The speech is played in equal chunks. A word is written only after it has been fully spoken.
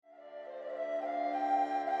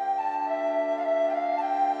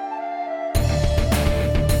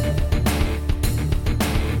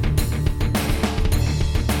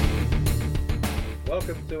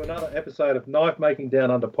to another episode of Knife Making Down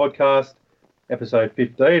Under podcast, episode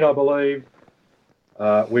 15, I believe.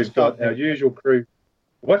 We've got our usual crew.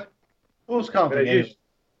 What? Who's company?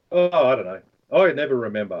 Oh, I don't know. I never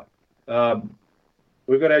remember.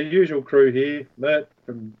 We've got our usual crew here: Mert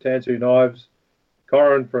from Tansu Knives,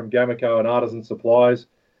 Corin from Gamaco and Artisan Supplies,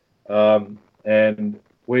 and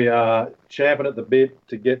we are champing at the bit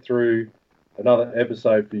to get through another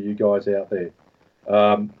episode for you guys out there.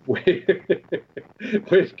 We're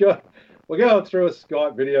going through a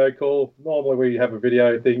Skype video call. Normally we have a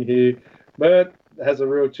video thing here. Mert has a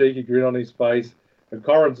real cheeky grin on his face, and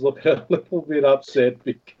Corin's looking a little bit upset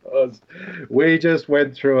because we just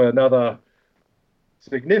went through another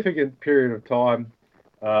significant period of time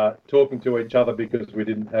talking to each other because we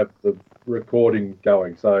didn't have the recording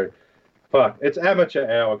going. So, fuck, it's amateur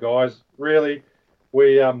hour, guys. Really,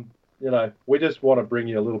 we we just want to bring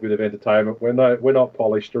you a little bit of entertainment. We're not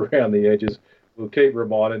polished around the edges. We'll keep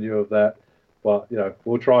reminding you of that, but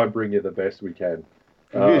we'll try and bring you the best we can.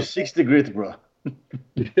 We're 60 grit, bro.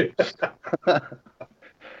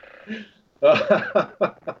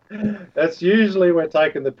 That's usually we're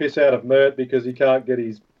taking the piss out of Mert because he can't get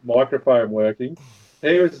his microphone working.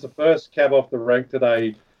 He was the first cab off the rank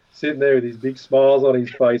today, sitting there with his big smiles on his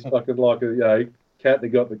face, fucking like a cat that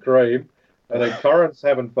got the cream. And then Corin's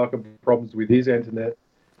having fucking problems with his internet,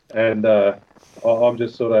 and I'm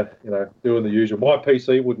just sort of doing the usual. My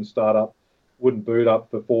PC wouldn't boot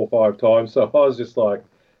up for 4 or 5 times, so I was just like,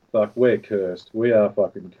 fuck, we're cursed. We are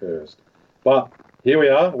fucking cursed. But here we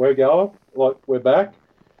are. We're going. Like, we're back.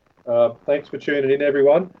 Thanks for tuning in,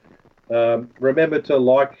 everyone. Remember to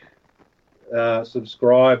like,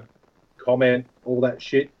 subscribe, comment, all that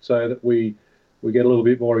shit, so that we get a little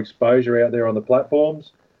bit more exposure out there on the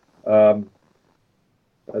platforms.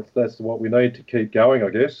 That's what we need to keep going, I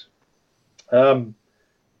guess.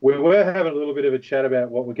 We were having a little bit of a chat about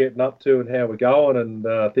what we're getting up to and how we're going and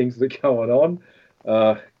things that are going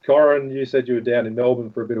on. Corin, you said you were down in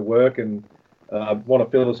Melbourne for a bit of work and want to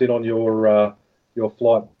fill us in on your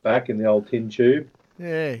flight back in the old tin tube.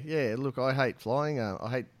 Yeah. Look, I hate flying. I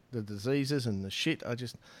hate the diseases and the shit.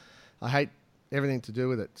 I hate everything to do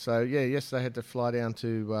with it. So, yeah, yesterday I had to fly down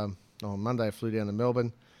to, on Monday I flew down to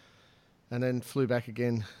Melbourne and then flew back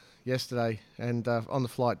again yesterday. And on the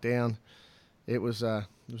flight down, it was a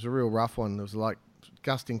real rough one. It was like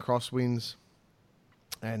gusting crosswinds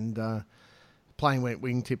and plane went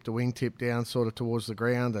wingtip to wingtip down sort of towards the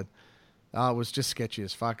ground, and it was just sketchy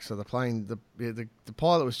as fuck. So the plane, the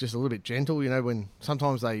pilot was just a little bit gentle, when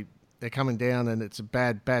sometimes they're coming down and it's a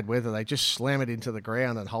bad weather, they just slam it into the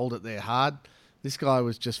ground and hold it there hard. This guy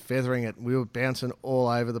was just feathering it. We were bouncing all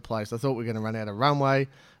over the place. I thought we were going to run out of runway. I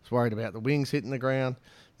was worried about the wings hitting the ground.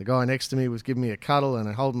 The guy next to me was giving me a cuddle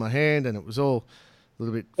and holding my hand, and it was all a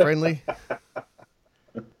little bit friendly.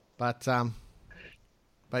 But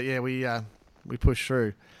yeah, we pushed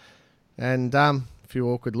through, and a few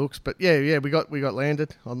awkward looks. But yeah, we got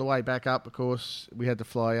landed. On the way back up, of course, we had to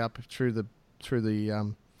fly up through the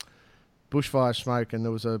bushfire smoke, and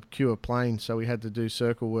there was a queue of planes, so we had to do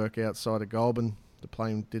circle work outside of Goulburn. The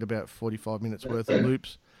plane did about 45 minutes worth of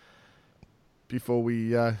loops before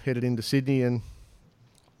we headed into Sydney and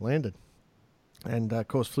landed. And, of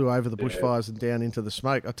course, flew over the bushfires and down into the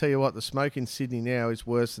smoke. I tell you what, the smoke in Sydney now is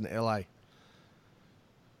worse than LA.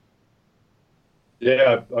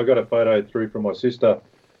 Yeah, I got a photo through from my sister.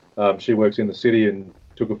 She works in the city and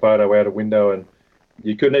took a photo out a window, and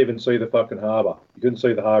you couldn't even see the fucking harbour. You couldn't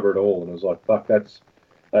see the harbour at all, and it was like, fuck, that's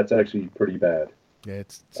actually pretty bad. Yeah,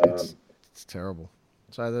 it's terrible.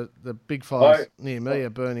 So the big fires near me are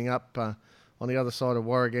burning up on the other side of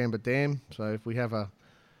Warragamba Dam. So if we have a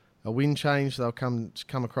wind change, they'll come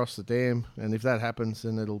across the dam, and if that happens,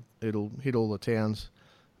 then it'll hit all the towns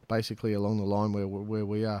basically along the line where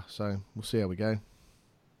we are. So we'll see how we go.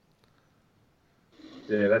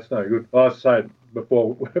 Yeah, that's no good. I was saying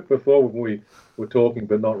before when we were talking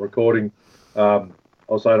but not recording, I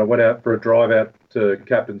was saying I went out for a drive out to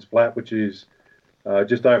Captain's Flat, which is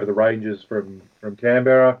just over the ranges from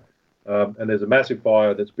Canberra, and there's a massive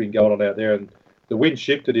fire that's been going on out there, and the wind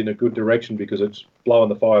shifted in a good direction because it's blowing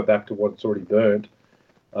the fire back to what it's already burnt.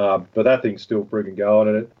 But that thing's still frigging going,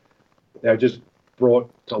 and it just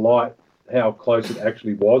brought to light how close it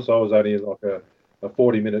actually was. I was only like a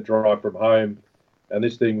 40-minute drive from home, and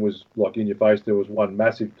this thing was like in your face. There was one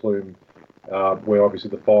massive plume where obviously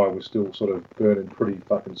the fire was still sort of burning pretty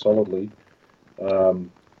fucking solidly. But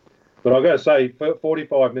I've got to say,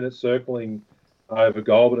 45 minutes circling over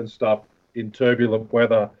Goulburn and stuff in turbulent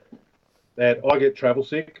weather, that I get travel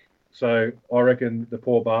sick. So I reckon the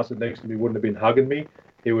poor bastard next to me wouldn't have been hugging me.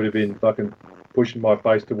 He would have been fucking pushing my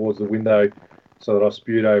face towards the window, so that I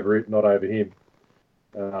spewed over it, not over him.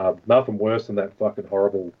 Nothing worse than that fucking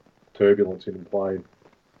horrible turbulence in a plane.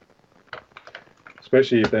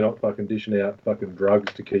 Especially if they're not fucking dishing out fucking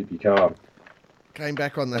drugs to keep you calm. Came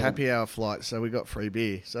back on the happy hour flight, so we got free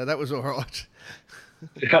beer. So that was all right.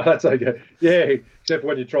 Yeah, that's okay. Yeah, except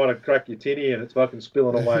when you're trying to crack your tinny and it's fucking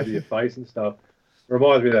spilling all over your face and stuff.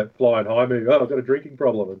 Reminds me of that flying high movie. Oh, I've got a drinking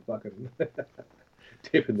problem and fucking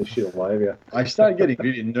tipping the shit all over you. I started getting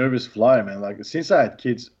really nervous flying, man. Like, since I had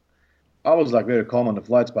kids, I was like very calm on the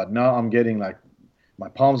flights, but now I'm getting like, my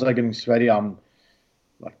palms are getting sweaty. I'm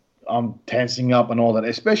tensing up and all that,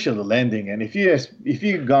 especially the landing. And if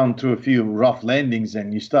you've gone through a few rough landings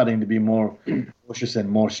and you're starting to be more cautious and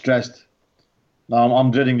more stressed, now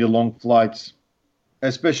I'm dreading the long flights,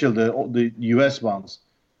 especially the US ones,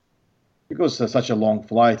 because it's such a long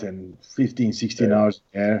flight and 15, 16 hours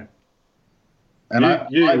in the air.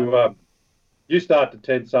 And you start to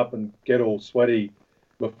tense up and get all sweaty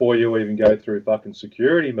before you even go through fucking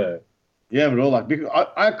security, man. Yeah, bro. Like, because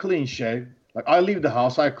I clean shave. Like, I leave the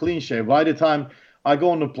house, I clean shave. By the time I go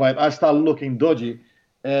on the plane, I start looking dodgy.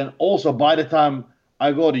 And also, by the time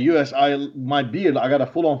I go to US, my beard, I got a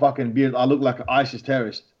full-on fucking beard. I look like an ISIS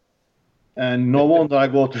terrorist. And no wonder I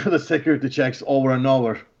go through the security checks over and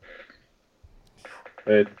over.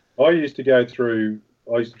 I used to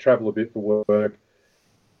travel a bit for work.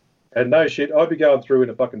 And no shit, I'd be going through in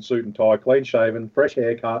a fucking suit and tie, clean shaven, fresh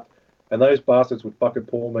haircut, and those bastards would fucking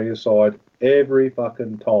pull me aside every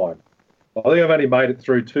fucking time. I think I've only made it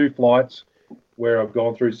through 2 flights where I've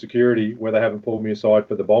gone through security where they haven't pulled me aside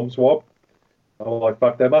for the bomb swap. I'm like,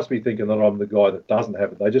 fuck, they must be thinking that I'm the guy that doesn't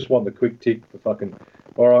have it. They just want the quick tick for fucking,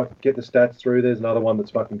 all right, get the stats through, there's another one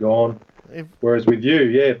that's fucking gone. Whereas with you,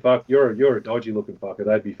 yeah, fuck, you're a dodgy looking fucker.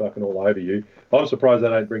 They'd be fucking all over you. I'm surprised they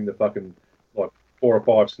don't bring the fucking, like, 4 or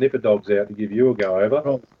 5 sniffer dogs out to give you a go over.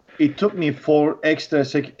 Bro, it took me 4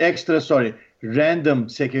 random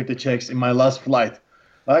security checks in my last flight.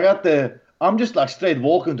 I'm just like straight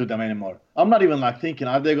walking to them anymore. I'm not even like thinking,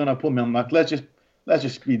 are they gonna put me? I'm like, let's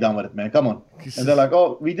just be done with it, man. Come on. And they're like,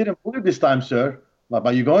 oh, we didn't put it this time, sir. Like,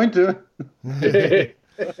 are you going to?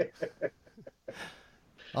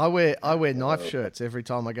 I wear knife shirts every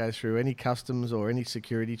time I go through any customs or any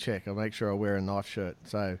security check. I make sure I wear a knife shirt.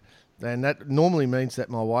 So, and that normally means that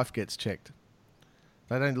my wife gets checked.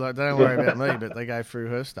 They don't worry about me, but they go through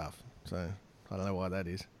her stuff. So I don't know why that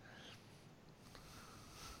is.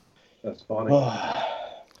 That's funny.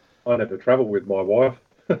 I never travel with my wife.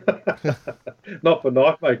 Not for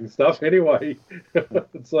knife making stuff, anyway.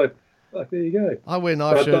 It's like there you go. I wear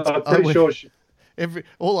knife shirts. I'm pretty sure.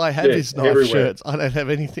 All I have is knife everywhere. Shirts. I don't have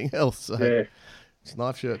anything else. So Yeah. It's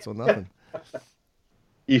knife shirts or nothing.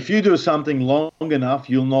 If you do something long enough,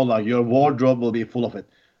 you'll know like your wardrobe will be full of it.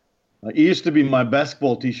 It used to be my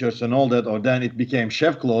basketball T-shirts and all that, or then it became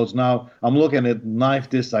chef clothes. Now I'm looking at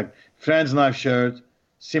like Friends knife shirt,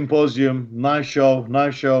 Symposium, knife show.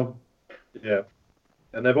 Yeah.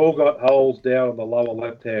 And they've all got holes down on the lower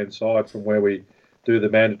left-hand side from where we do the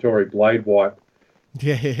mandatory blade wipe.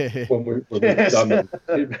 Yeah. When we've done them.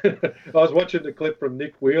 I was watching the clip from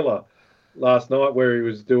Nick Wheeler last night where he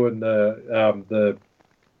was doing the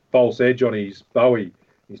false edge on his Bowie.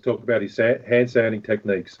 He's talking about his hand sanding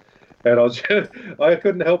techniques. And I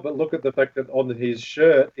couldn't help but look at the fact that on his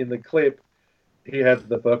shirt in the clip, he had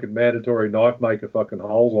the fucking mandatory knife maker fucking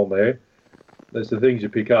holes on there. There's the things you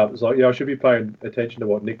pick up. It's like, yeah, I should be paying attention to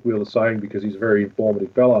what Nick Wheeler's saying because he's a very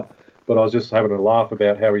informative fella. But I was just having a laugh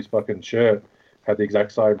about how his fucking shirt had the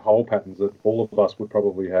exact same hole patterns that all of us would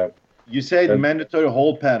probably have. You say the mandatory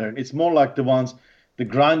hole pattern. It's more like the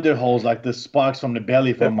grinder holes, like the sparks from the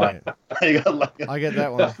belly from my. I get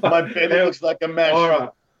that one. My belly looks like a mesh. All right.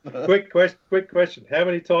 Quick question. How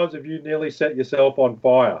many times have you nearly set yourself on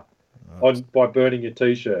fire by burning your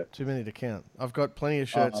T-shirt? Too many to count. I've got plenty of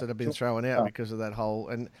shirts that have been thrown out because of that hole.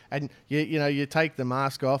 And you take the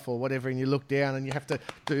mask off or whatever and you look down and you have to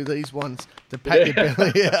do these ones to pat your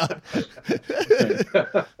belly out.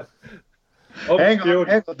 Hang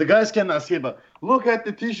on. The guys cannot see it, but look at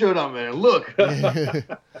the T-shirt I'm wearing. Look.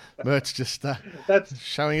 Mert's just that's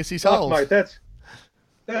showing us his holes. Mate,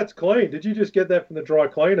 that's clean. Did you just get that from the dry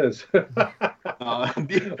cleaners? I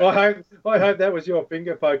hope that was your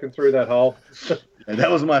finger poking through that hole. Yeah, that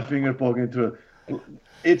was my finger poking through.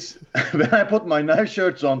 It's when I put my knife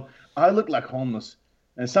shirts on, I look like homeless.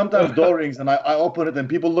 And sometimes door rings and I open it and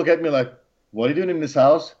people look at me like, "What are you doing in this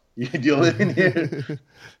house? You live in here?"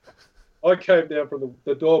 I came down from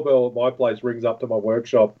the doorbell at my place rings up to my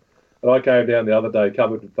workshop, and I came down the other day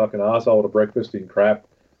covered with fucking arsehole to breakfast in crap.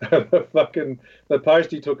 The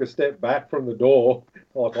postie took a step back from the door,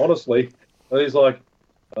 like honestly, and he's like,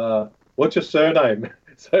 "What what's your surname?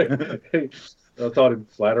 So I told him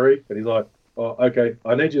Slattery, and he's like, oh, okay,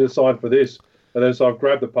 I need you to sign for this. And then so I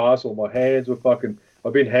grabbed the parcel. My hands were fucking.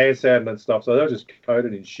 I've been hand sanding and stuff, so they were just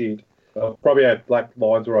coated in shit. I probably had black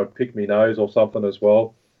lines where I'd pick my nose or something as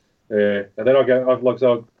well. Yeah, and then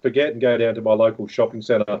I'd forget and go down to my local shopping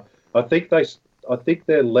centre. I think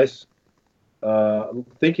they're less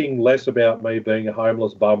thinking less about me being a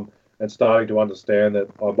homeless bum and starting to understand that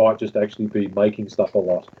I might just actually be making stuff a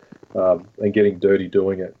lot and getting dirty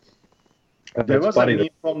doing it. And there was a meme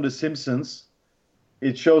from The Simpsons.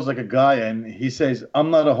 It shows like a guy, and he says, "I'm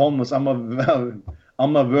not a homeless. I'm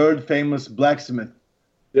a world famous blacksmith."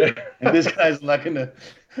 Yeah, and this guy's like in a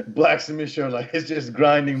blacksmith shirt, like it's just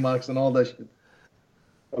grinding marks and all that shit.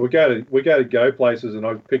 We go to go places, and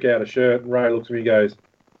I pick out a shirt, and Ray looks at me and goes,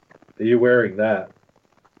 "Are you wearing that?"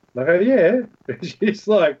 And I go, "Yeah." She's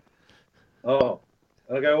like, "Oh."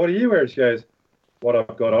 And I go, "What are you wearing?" She goes, "What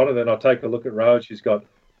I've got on." And then I take a look at Ray, and she's got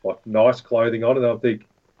like nice clothing on, and I think,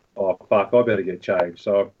 "Oh fuck, I better get changed."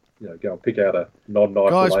 So go and pick out a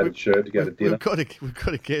non-knife related shirt to go to dinner. We've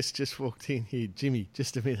got a guest just walked in here, Jimmy.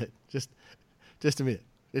 Just a minute, just a minute.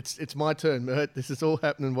 It's my turn, Mert. This is all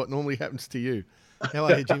happening. What normally happens to you? How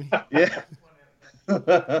are you, Jimmy? Yeah.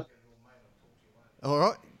 All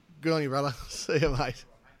right. Good on you, brother. See you, mate.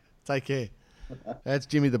 Take care. That's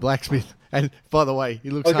Jimmy the blacksmith. And by the way,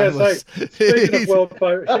 he looks homeless.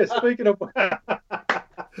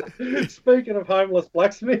 Speaking of homeless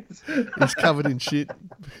blacksmiths, he's covered in shit.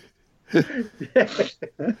 Yeah.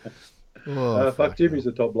 Fuck, Jimmy's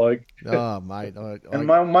a top bloke. Oh, mate. And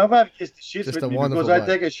my wife gets the shit with me because I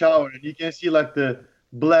take a shower and you can see like the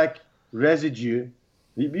black residue.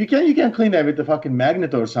 You can clean that with the fucking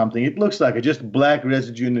magnet or something. It looks like just black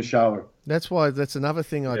residue in the shower. That's another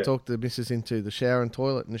thing I talked the missus into, the shower and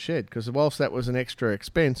toilet in the shed, because whilst that was an extra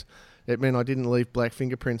expense, it meant I didn't leave black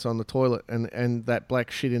fingerprints on the toilet and that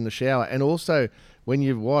black shit in the shower. And also, when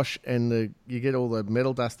you wash and you get all the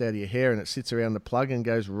metal dust out of your hair and it sits around the plug and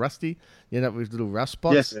goes rusty, you end up with little rust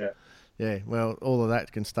spots. Yes. Yeah, well, all of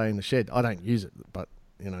that can stay in the shed. I don't use it, but,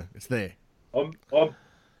 it's there.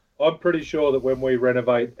 I'm pretty sure that when we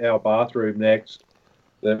renovate our bathroom next,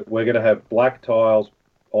 that we're going to have black tiles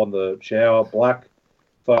on the shower, black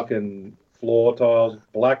fucking floor tiles,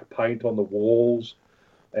 black paint on the walls,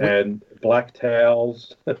 and black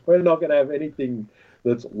towels. We're not going to have anything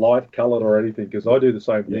that's light coloured or anything, because I do the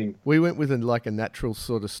same thing. We went with a natural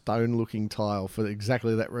sort of stone-looking tile for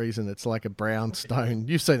exactly that reason. It's like a brown stone.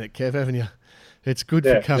 You've seen it, Kev, haven't you? It's good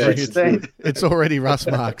for covering. It's already rust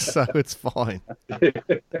marks, so it's fine.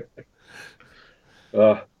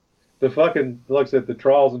 The fucking, like I said, the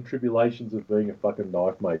trials and tribulations of being a fucking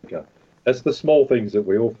knife maker. That's the small things that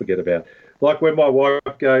we all forget about. Like when my wife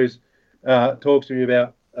goes, talks to me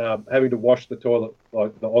about having to wash the toilet,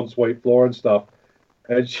 like the ensuite floor and stuff,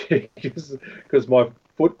 and she, because my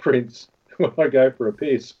footprints when I go for a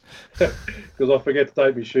piss, because I forget to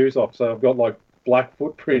take my shoes off, so I've got like black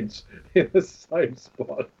footprints in the same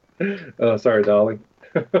spot. Sorry, darling.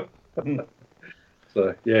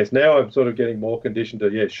 So yes, now I'm sort of getting more conditioned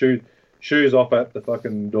to shoes off at the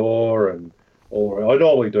fucking door, or I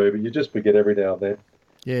normally do, but you just forget every now and then.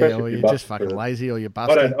 Yeah, or you're just fucking lazy, or you're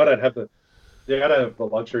busting. I don't have the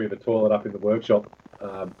luxury of a toilet up in the workshop.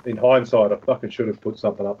 In hindsight, I fucking should have put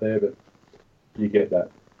something up there, but you get that.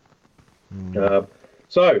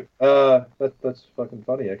 That's fucking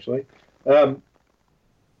funny, actually.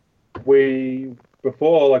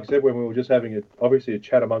 Before, like I said, when we were just having a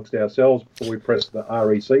chat amongst ourselves before we pressed the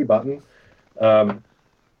REC button,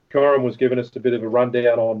 Coram was giving us a bit of a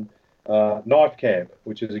rundown on Knife Camp,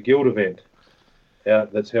 which is a guild event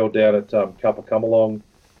that's held down at Kappa Cumalong,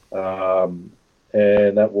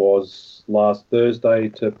 and that was last Thursday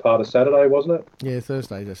to part of Saturday, wasn't it? Yeah,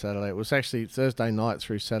 Thursday to Saturday. It was actually Thursday night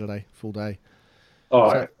through Saturday, full day.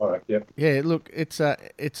 All right, yep. Yeah, look, it's a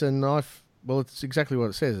knife. Well, it's exactly what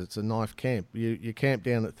it says. It's a knife camp. You camp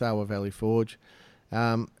down at Tharwa Valley Forge,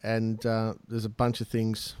 and there's a bunch of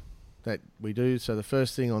things that we do. So the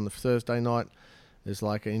first thing on the Thursday night is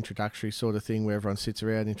like an introductory sort of thing where everyone sits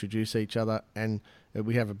around, introduce each other, and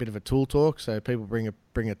we have a bit of a tool talk. So people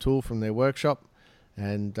bring a tool from their workshop,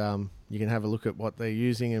 and you can have a look at what they're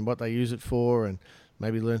using and what they use it for, and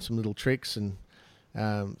maybe learn some little tricks and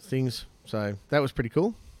things. So that was pretty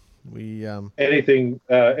cool. We anything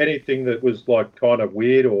that was like kind of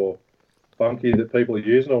weird or funky that people are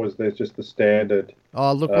using, or was there just the standard?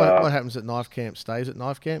 Oh, look what happens at Knife Camp stays at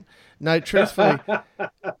Knife Camp. No, truthfully,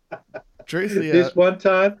 this one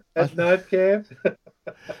time at Knife Camp,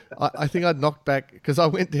 I think I'd knocked back because I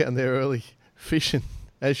went down there early fishing,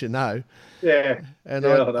 as you know. Yeah, and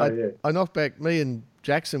I knocked back. Me and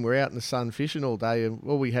Jackson were out in the sun fishing all day, and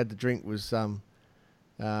all we had to drink was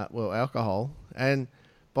alcohol. And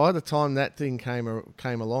by the time that thing came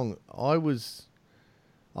along, I was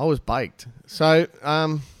baked. So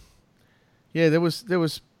there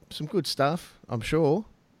was some good stuff, I'm sure.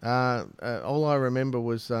 All I remember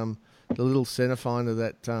was the little centre finder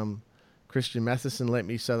that Christian Matheson lent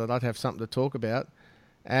me so that I'd have something to talk about,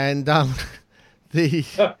 and the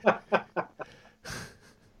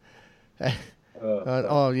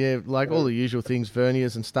all the usual things,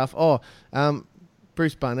 verniers and stuff.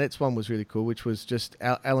 Bruce Barnett's one was really cool, which was just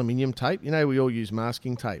aluminium tape. You know, we all use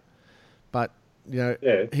masking tape, but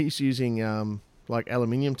he's using like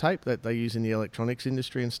aluminium tape that they use in the electronics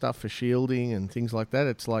industry and stuff for shielding and things like that.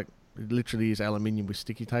 It literally is aluminium with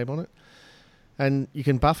sticky tape on it, and you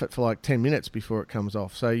can buff it for like 10 minutes before it comes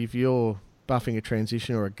off. So if you're buffing a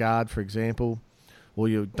transition or a guard, for example, or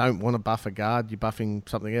you don't want to buff a guard, you're buffing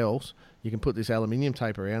something else, you can put this aluminium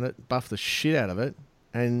tape around it, buff the shit out of it,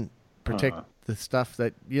 and protect the stuff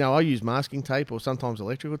that, I use masking tape or sometimes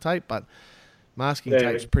electrical tape, but masking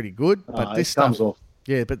tape's pretty good. But this stuff,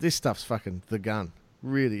 but this stuff's fucking the gun.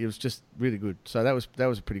 Really, it was just really good. So that was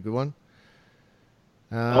a pretty good one.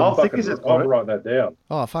 How thick is it? I'll write that down.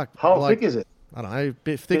 Oh fuck! How thick is it? I don't know, a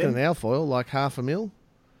bit thicker than alfoil, like 0.5 mil.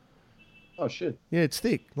 Oh shit! Yeah, it's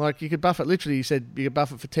thick. Like you could buff it. Literally, you said you could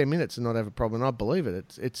buff it for 10 minutes and not have a problem. And I believe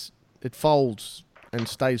it. It folds and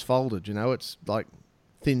stays folded. It's like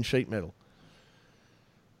thin sheet metal.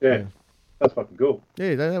 Yeah. That's fucking cool.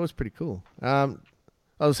 Yeah, that was pretty cool.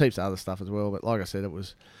 There's heaps of other stuff as well, but like I said, it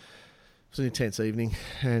was an intense evening,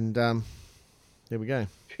 and there we go.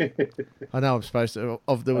 I know I'm supposed to.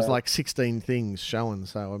 There was like 16 things showing,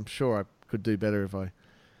 so I'm sure I could do better if I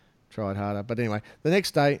tried harder. But anyway, the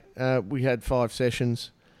next day we had 5 sessions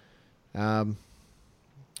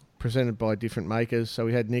presented by different makers. So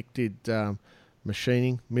we had Nick did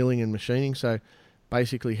milling and machining. So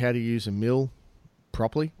basically how to use a mill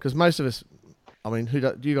properly, because most of us,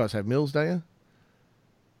 do you guys have mills, don't you?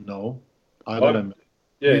 No, I don't have.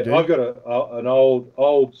 Yeah, I've got an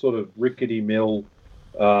old sort of rickety mill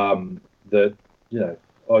that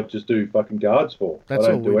I just do fucking guards for. I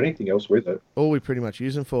don't do anything else with it. All we pretty much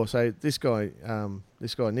use them for. So this guy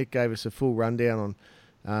Nick gave us a full rundown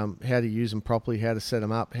on how to use them properly, how to set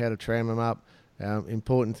them up, how to tram them up,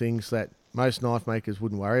 important things that most knife makers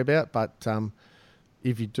wouldn't worry about. But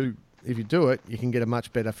if you do it, you can get a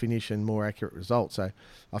much better finish and more accurate result. So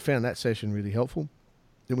I found that session really helpful.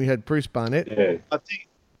 Then we had Bruce Barnett. Yeah.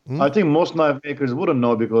 I think most knife makers wouldn't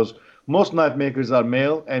know, because most knife makers are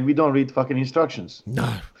male and we don't read fucking instructions.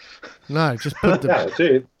 No, just put that's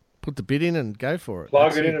it. Put the bit in and go for it.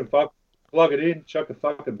 Plug it in, chuck a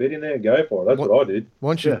fucking bit in there and go for it. That's what I did.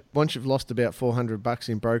 Once you've lost about $400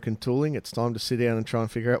 in broken tooling, it's time to sit down and try and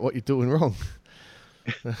figure out what you're doing wrong.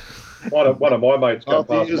 One of my mates come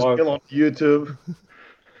past on YouTube.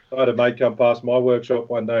 I had a mate come past my workshop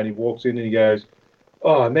one day and he walks in and he goes,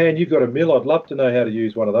 "Oh man, you've got a mill. I'd love to know how to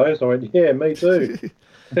use one of those." I went, "Yeah, me too."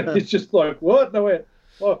 It's just like, what? And I went,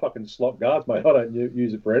 "I fucking slot guards, mate. I don't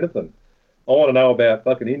use it for anything. I want to know about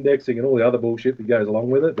fucking indexing and all the other bullshit that goes along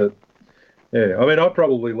with it." But yeah, I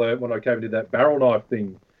probably learned when I came and did that barrel knife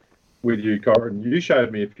thing with you, Corin. You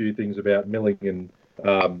showed me a few things about milling and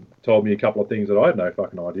told me a couple of things that I had no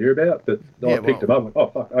fucking idea about, but I picked them up and went, "Oh,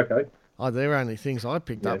 fuck, okay." Oh, they're only things I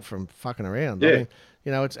picked up from fucking around. Yeah.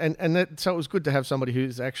 It's so it was good to have somebody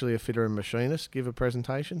who's actually a fitter and machinist give a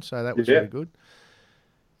presentation. So that was really good.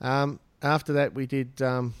 After that, we did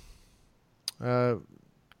CAD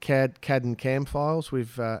and CAM files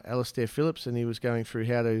with Alistair Phillips, and he was going through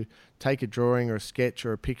how to take a drawing or a sketch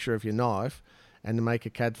or a picture of your knife and to make a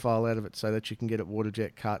CAD file out of it so that you can get it water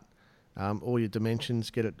jet cut. All your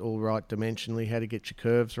dimensions, get it all right dimensionally, how to get your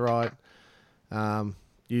curves right,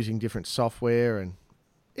 using different software, and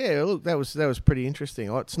look, that was pretty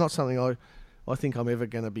interesting. It's not something I think I'm ever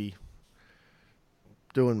going to be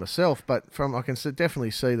doing myself, but I can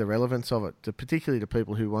definitely see the relevance of it, particularly to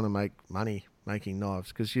people who want to make money making knives,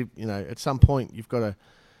 because at some point you've got to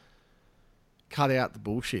cut out the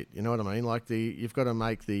bullshit. You know what I mean? Like you've got to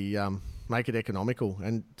make it economical,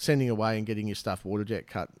 and sending away and getting your stuff water jet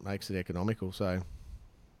cut makes it economical. So,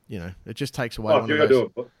 it just takes away.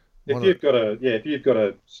 If you've got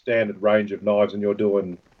a standard range of knives and you're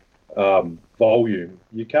doing volume,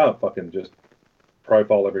 you can't fucking just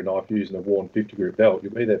profile every knife using a worn 50 group belt.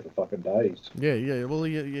 You'll be there for fucking days. Yeah. Well,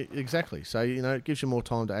 exactly. So it gives you more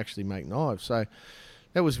time to actually make knives. So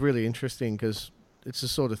that was really interesting, because it's the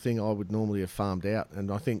sort of thing I would normally have farmed out,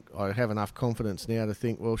 and I think I have enough confidence now to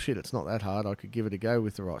think, well, shit, it's not that hard. I could give it a go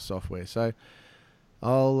with the right software. So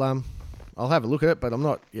I'll I'll have a look at it, but I'm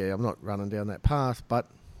not running down that path. But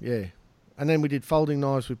yeah, and then we did folding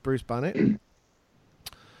knives with Bruce Barnett.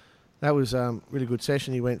 That was really good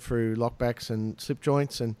session. He went through lockbacks and slip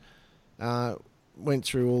joints and went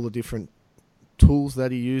through all the different tools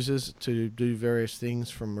that he uses to do various things,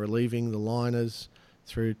 from relieving the liners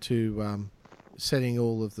through to setting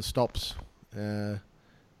all of the stops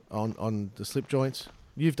on the slip joints.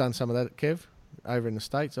 You've done some of that, Kev, over in the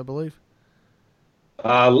States, I believe.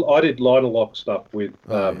 I did liner lock stuff with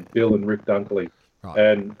Bill and Rick Dunkley, Right.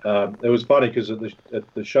 and it was funny because at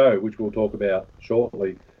the show, which we'll talk about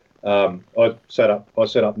shortly, I set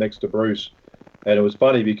up next to Bruce, and it was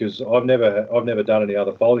funny because I've never done any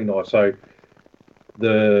other folding knife. So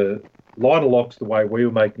the liner locks, the way we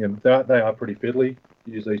were making them, they are pretty fiddly.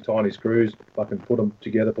 You use these tiny screws, fucking put them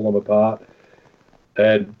together, pull them apart.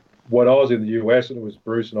 And when I was in the US, and it was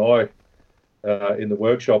Bruce and I in the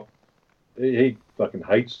workshop, he fucking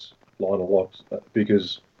hates liner locks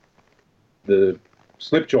because the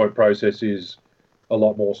slip joint process is a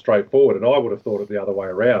lot more straightforward, and I would have thought it the other way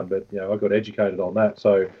around, but I got educated on that.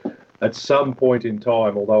 So at some point in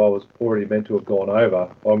time, although I was already meant to have gone over,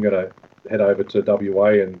 I'm going to head over to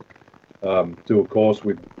WA and do a course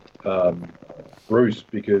with Bruce,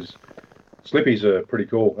 because slippies are pretty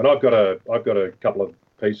cool. And I've got a couple of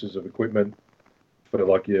pieces of equipment for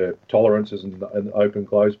like your tolerances and open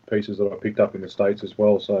close pieces that I picked up in the States as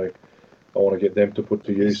well. So I want to get them to put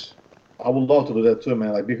to use. I would love to do that too,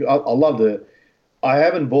 man. Like, because I love I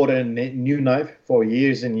haven't bought a new knife for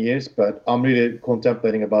years and years, but I'm really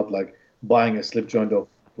contemplating about like buying a slip joint of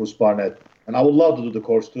Bruce Barnett, and I would love to do the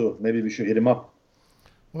course too. Maybe we should hit him up.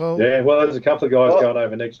 Well, there's a couple of guys going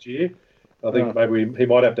over next year. I think maybe he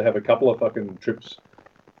might have to have a couple of fucking trips,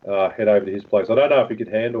 head over to his place. I don't know if he could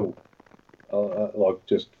handle, like,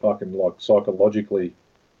 just fucking like psychologically.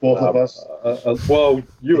 Both of us. Well,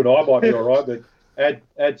 you and I might be all right, but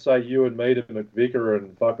add say you and me to McVicker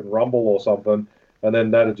and fucking Rumble or something. And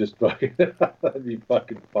then that'd just fucking, that'd be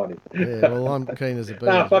fucking funny. Yeah, well, I'm keen as a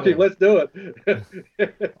bean. Fucking, let's do it.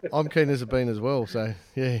 I'm keen as a bean as well, so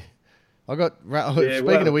yeah. I got, Yeah,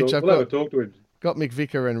 speaking of which, I've we'll have a talk to him. got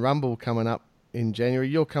McVicker and Rumble coming up in January.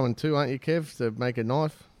 You're coming too, aren't you, Kev, to make a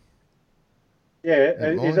knife?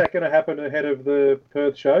 Yeah, is that going to happen ahead of the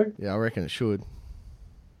Perth show? Yeah, I reckon it should.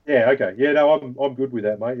 Yeah, okay. Yeah, no, I'm good with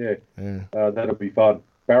that, mate. Yeah. That'll be fun.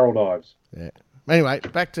 Barrel knives. Yeah. Anyway,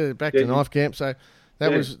 back to knife camp. So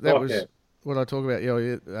that was camp. what I talk about.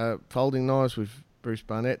 Folding knives with Bruce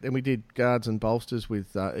Barnett. Then we did guards and bolsters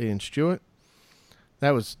with Ian Stewart.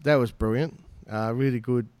 That was brilliant. Really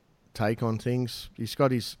good take on things.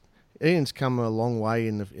 Ian's come a long way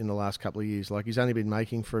in the last couple of years. Like, he's only been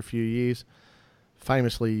making for a few years.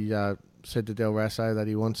 Famously said to Del Rasso that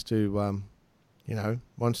he wants to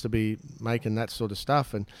be making that sort of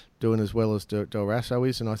stuff and doing as well as Del Rasso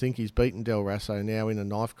is. And I think he's beaten Del Rasso now in a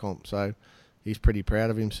knife comp, so he's pretty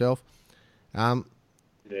proud of himself. Yeah,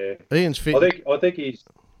 Ian's fit. I think he's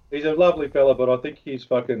a lovely fella, but I think he's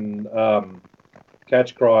fucking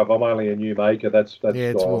catch cry of I'm only a new maker. That's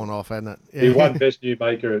it's worn off, hasn't it? Yeah. He won best new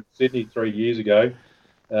maker at Sydney 3 years ago.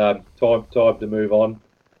 Time to move on,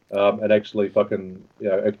 and actually fucking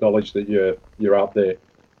acknowledge that you're up there.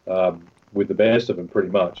 With the best of them, pretty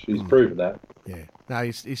much. He's proven that. Yeah. No,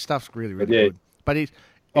 his stuff's really, really good. But his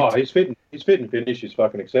fit and finish is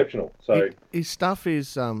fucking exceptional. So his stuff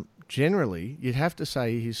is generally, you'd have to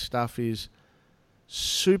say his stuff is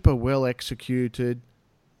super well executed,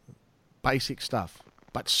 basic stuff,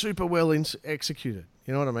 but super well executed.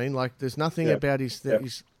 You know what I mean? Like, there's nothing about his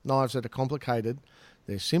knives that are complicated.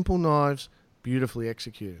 They're simple knives, beautifully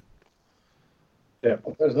executed. Yeah,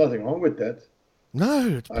 there's nothing wrong with that.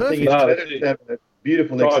 No, it's perfect. I think it's better to have a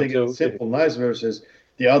beautiful executed simple knives versus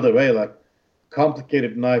the other way, like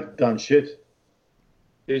complicated knife done shit.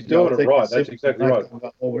 He's doing it right. That's exactly right.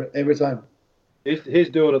 Over every time. He's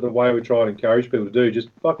doing it the way we try and encourage people to do. Just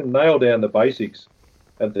fucking nail down the basics,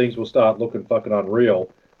 and things will start looking fucking unreal,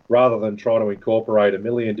 rather than trying to incorporate a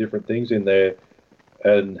million different things in there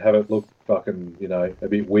and have it look fucking, a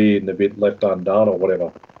bit weird and a bit left undone or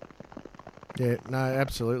whatever. Yeah, no,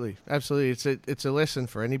 absolutely. It's a lesson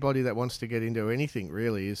for anybody that wants to get into anything,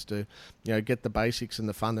 really, is to get the basics and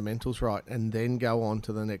the fundamentals right, and then go on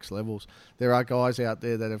to the next levels. There are guys out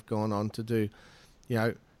there that have gone on to do,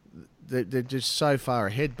 they're just so far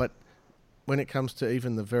ahead. But when it comes to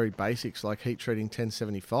even the very basics, like heat treating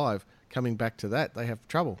 1075, coming back to that, they have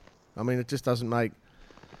trouble. I mean, it just doesn't make.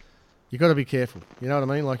 You got to be careful. You know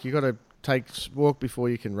what I mean? Like, you got to walk before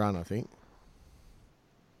you can run, I think.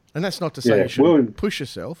 And that's not to say you shouldn't push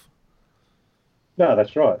yourself. No,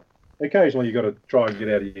 that's right. Occasionally you've got to try and get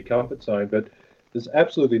out of your comfort zone, but there's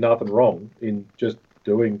absolutely nothing wrong in just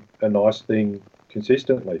doing a nice thing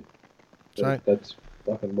consistently. So That's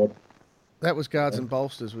fucking what. that was Guards and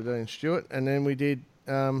Bolsters with Ian Stewart, and then we did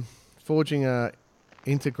forging a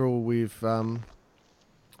integral with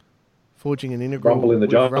forging an integral Rumble in the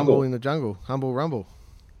with Jungle. Rumble in the Jungle, Humble Rumble,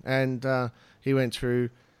 and he went through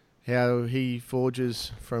how he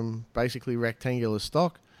forges from basically rectangular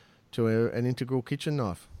stock to an integral kitchen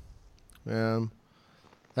knife.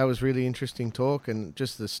 That was really interesting talk, and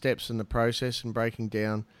just the steps and the process and breaking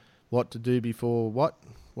down what to do before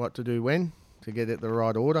what to do when to get it the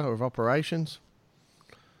right order of operations.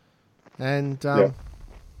 And that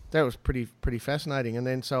was pretty fascinating. And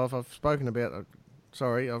then so I've spoken about,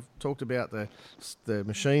 I've talked about the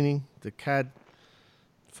machining, the CAD,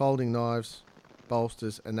 folding knives,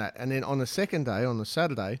 bolsters, and that. And then on the second day, on the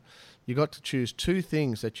Saturday, you got to choose two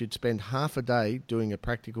things that you'd spend half a day doing a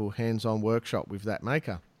practical hands-on workshop with that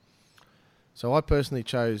maker. So I personally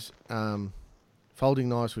chose folding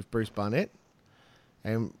knives with Bruce Barnett,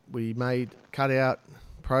 and we cut out,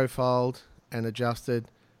 profiled, and adjusted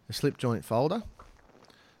a slip joint folder,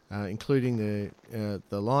 including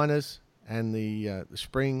the liners and the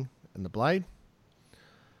spring and the blade.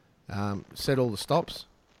 Set all the stops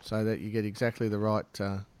so that you get exactly the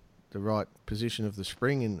right position of the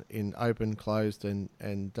spring in open, closed,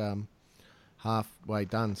 and halfway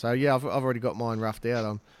done. So yeah, I've already got mine roughed out.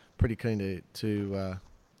 I'm pretty keen to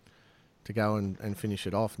go and finish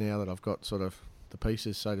it off now that I've got sort of the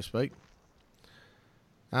pieces, so to speak.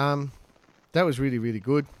 That was really, really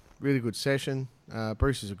good. Really good session.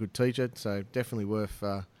 Bruce is a good teacher, so definitely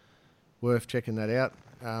worth checking that out.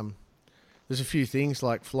 There's a few things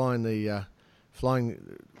like flying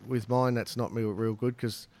with mine. That's not real good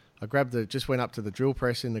because I just went up to the drill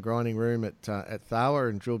press in the grinding room at Thawa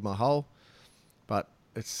and drilled my hole, but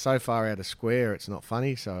it's so far out of square, it's not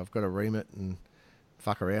funny. So I've got to ream it and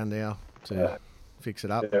fuck around now to fix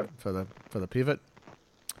it up for the pivot.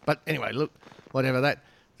 But anyway, look, whatever that.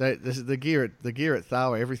 The gear at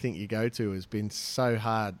Thawa, everything you go to has been so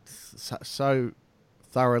hard, so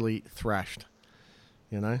thoroughly thrashed.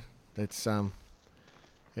 You know, it's all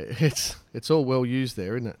well used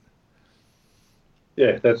there, isn't it?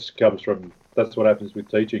 Yeah, that's what happens with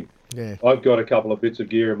teaching. Yeah, I've got a couple of bits of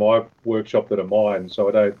gear in my workshop that are mine, so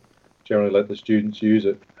I don't generally let the students use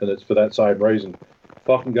it, and it's for that same reason.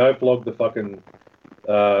 Fucking go flog the fucking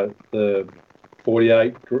the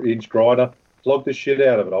 48-inch grinder. Flog the shit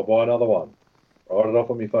out of it. I'll buy another one. Write it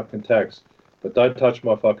off on my fucking tax. But don't touch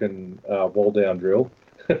my fucking wall down drill.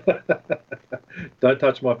 Don't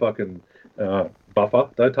touch my fucking buffer.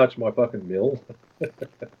 Don't touch my fucking mill.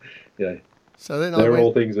 Yeah. So then they're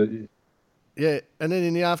all things that you... Yeah, and then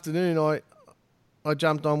in the afternoon I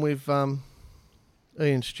jumped on with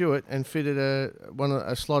Ian Stewart and fitted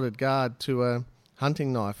a slotted guard to a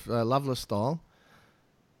hunting knife, Loveless style,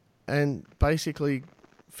 and basically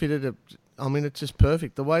fitted it's just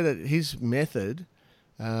perfect. The way that his method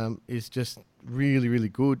is just really, really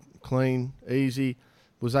good, clean, easy.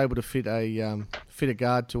 Was able to fit a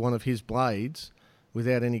guard to one of his blades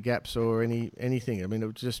without any gaps or anything. I mean, it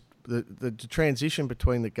was just the transition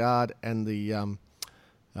between the guard and the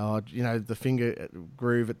the finger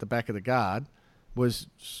groove at the back of the guard was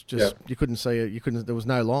just you couldn't see it. There was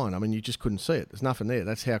no line. I mean, you just couldn't see it. There's nothing there.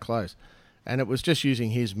 That's how close. And it was just using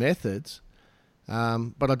his methods.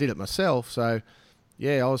 But I did it myself, so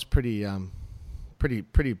yeah, I was pretty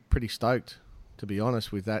stoked, to be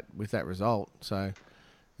honest, with that result. So,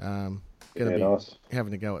 gonna be nice.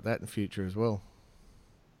 Having to go at that in the future as well.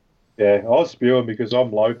 Yeah, I was spewing because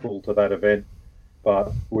I'm local to that event,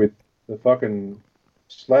 but with the fucking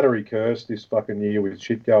slattery curse this fucking year with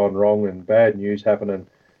shit going wrong and bad news happening,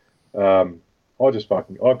 I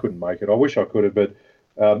couldn't make it. I wish I could have, but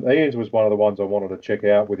Ian's was one of the ones I wanted to check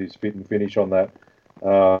out with his fit and finish on that.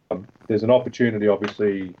 There's an opportunity,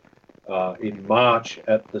 obviously, in March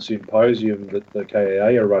at the symposium that the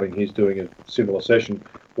KAA are running. He's doing a similar session.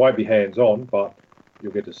 Won't be hands-on, but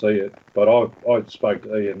you'll get to see it. But I spoke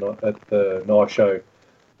to Ian at the knife show,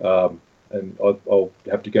 and I'll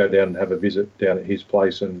have to go down and have a visit down at his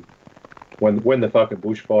place. And when the fucking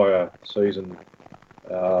bushfire season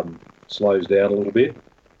slows down a little bit,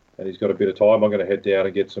 and he's got a bit of time, I'm going to head down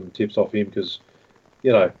and get some tips off him because,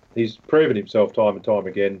 he's proven himself time and time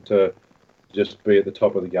again to just be at the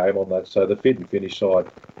top of the game on that. So the fit and finish side,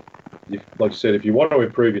 like I said, if you want to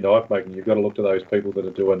improve your knife making, you've got to look to those people that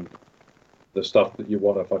are doing the stuff that you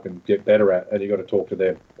want to fucking get better at, and you've got to talk to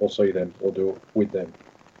them or see them or do it with them.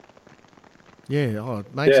 Yeah,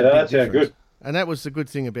 it makes a big that sounds difference. good. And that was the good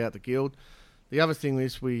thing about the guild. The other thing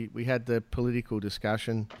is we had the political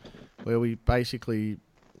discussion where we basically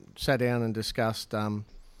sat down and discussed, the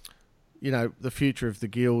future of the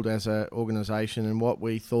guild as an organisation and what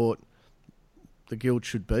we thought the guild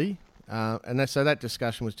should be. So that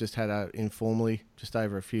discussion was just had informally, just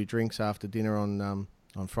over a few drinks after dinner on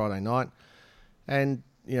Friday night. And,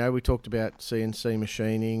 we talked about CNC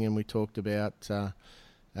machining, and we talked about,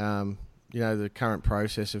 the current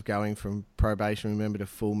process of going from probationary member to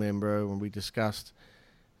full member, and we discussed,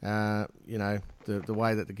 the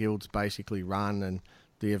way that the guild's basically run and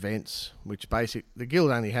the events, the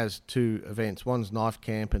guild only has 2 events. One's Knife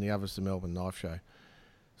Camp and the other's the Melbourne Knife Show.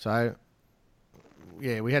 So,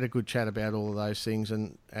 yeah, we had a good chat about all of those things,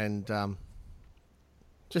 and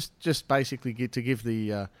just basically give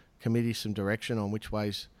the committee some direction on which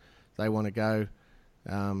ways they want to go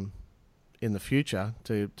in the future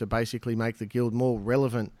to basically make the guild more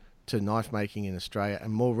relevant to knife making in Australia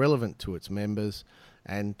and more relevant to its members,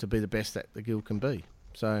 and to be the best that the guild can be.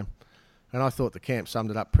 So, and I thought the camp summed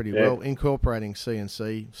it up pretty well. Incorporating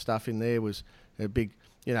CNC stuff in there was a big,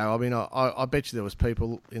 I bet you there was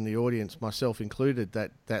people in the audience, myself included,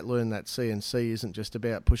 that learned that CNC isn't just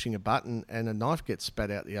about pushing a button and a knife gets spat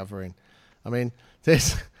out the other end. I mean,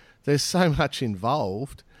 there's so much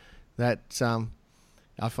involved that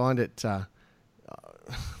I find it, I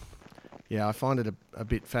find it a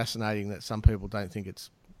bit fascinating that some people don't think it's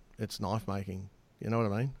knife making. You know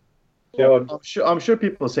what I mean? Yeah, I'm sure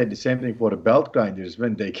people said the same thing for the belt grinders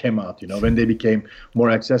when they came out. When they became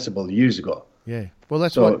more accessible years ago. Yeah. Well,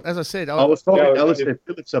 that's what, as I said, I was talking to Alistair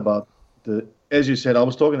Phillips about as you said, I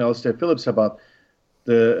was talking to Alistair Phillips about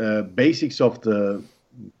the basics of the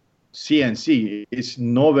CNC. It's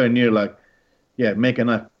nowhere near like, make a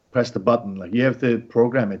knife, press the button. Like, you have to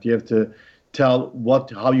program it. You have to tell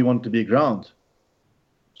how you want it to be ground.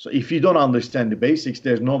 So if you don't understand the basics,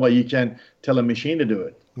 there's no way you can tell a machine to do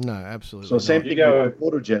it. No, absolutely. So same thing with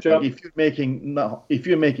autojet. Like if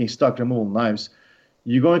you're making stock removal knives,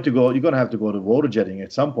 you're going to have to go to autojetting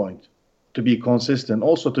at some point to be consistent,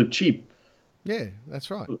 also to cheap. Yeah, that's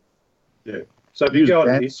right. Yeah. So if you go on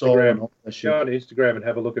Instagram and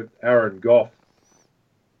have a look at Aaron Goff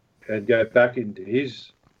and go back into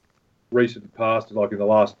his recent past, like in the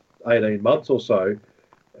last 18 months or so,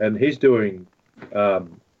 and he's doing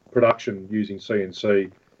production using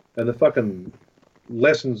CNC, and the fucking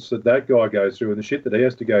lessons that guy goes through and the shit that he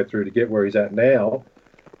has to go through to get where he's at now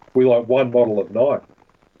with like one model of knife.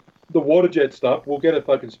 The waterjet stuff, we'll get a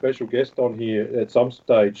fucking special guest on here at some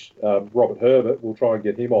stage, Robert Herbert. We'll try and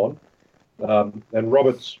get him on. And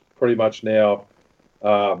Robert's pretty much now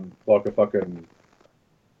like a fucking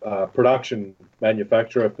production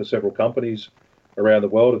manufacturer for several companies around the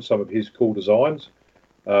world of some of his cool designs.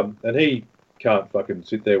 And he can't fucking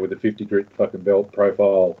sit there with a 50 grit fucking belt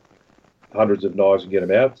profile, hundreds of knives and get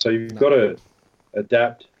them out. So you've got to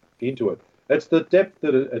adapt into it. It's the depth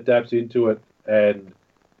that it adapts into it, and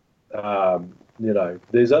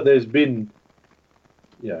there's been,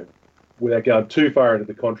 without going too far into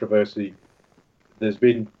the controversy, there's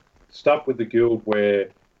been stuff with the guild where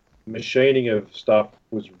machining of stuff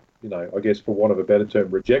was, I guess for want of a better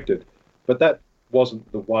term, rejected, but that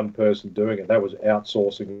wasn't the one person doing it. That was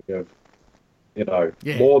outsourcing of,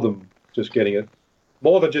 more than just getting a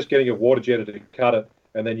water jetter to cut it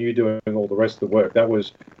and then you doing all the rest of the work. That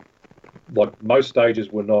was like most stages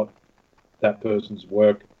were not that person's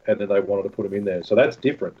work, and then they wanted to put them in there. So that's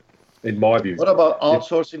different, in my view. What about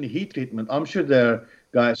outsourcing the heat treatment? I'm sure there are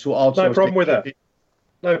guys who outsource. No problem with that.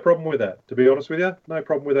 No problem with that, to be honest with you. No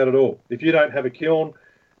problem with that at all. If you don't have a kiln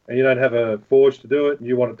and you don't have a forge to do it and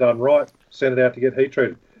you want it done right, send it out to get heat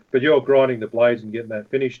treated. But you're grinding the blades and getting that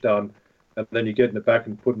finish done, and then you're getting it back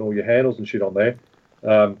and putting all your handles and shit on there.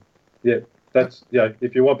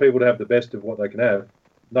 If you want people to have the best of what they can have,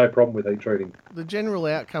 no problem with heat treating. The general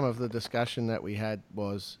outcome of the discussion that we had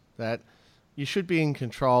was that you should be in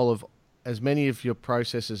control of as many of your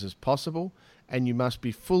processes as possible, and you must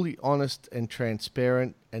be fully honest and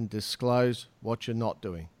transparent and disclose what you're not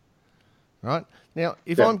doing. Right? Now,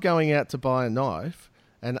 if I'm going out to buy a knife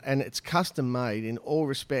and it's custom made in all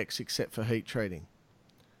respects except for heat treating,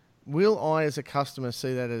 will I as a customer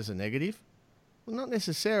see that as a negative? Well, not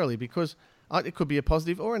necessarily, because it could be a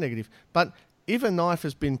positive or a negative. But if a knife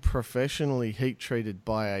has been professionally heat treated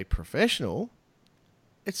by a professional,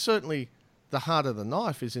 it's certainly the heart of the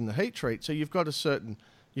knife is in the heat treat. So you've got a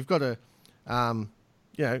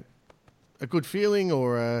good feeling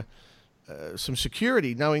or some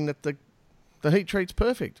security knowing that the heat treat's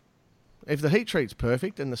perfect. If the heat treat's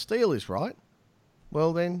perfect and the steel is right,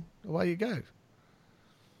 well then away you go.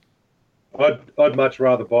 I'd much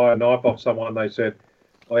rather buy a knife off someone they said,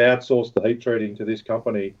 I outsourced the heat treating to this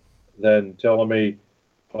company, than telling me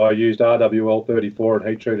I used RWL 34 and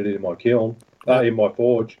heat treated it in my kiln, in my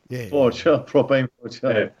forge. Yeah. Forge, propane forge.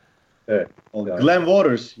 Yeah, yeah. Well, Yeah. Glenn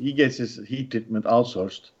Waters, he gets his heat treatment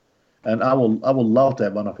outsourced, and I will love to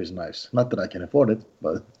have one of his knives. Not that I can afford it,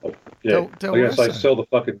 but Yeah. Del I'm gonna say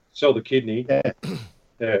Rosso. sell the kidney. yeah,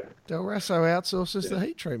 Yeah. Del Rosso outsources the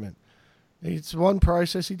heat treatment. It's one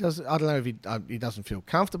process he does. I don't know if he doesn't feel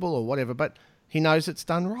comfortable or whatever, but he knows it's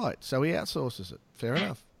done right, so he outsources it. Fair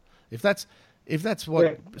enough. If that's what,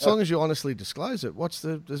 Yeah. as long as you honestly disclose it,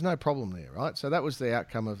 there's no problem there, right? So that was the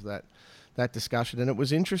outcome of that discussion, and it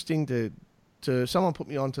was interesting to someone put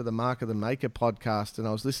me onto the Mark of the Maker podcast, and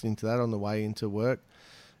I was listening to that on the way into work.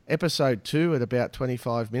 Episode 2 at about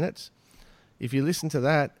 25 minutes. If you listen to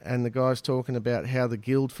that, and the guy's talking about how the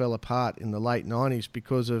guild fell apart in the late 90s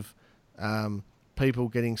because of people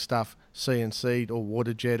getting stuff CNC'd or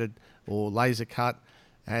water jetted or laser cut,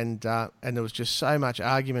 and there was just so much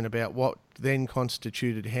argument about what then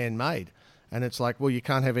constituted handmade. And it's like, well, you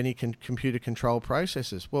can't have any computer control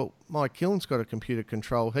processes. Well, my kiln's got a computer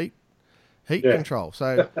control heat control,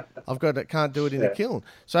 so can't do it in the kiln.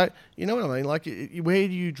 So you know what I mean? Like, where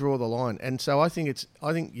do you draw the line? And so I think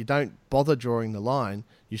you don't bother drawing the line.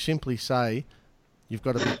 You simply say you've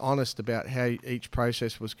got to be honest about how each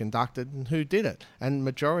process was conducted and who did it. And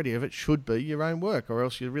majority of it should be your own work, or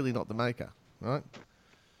else you're really not the maker, right?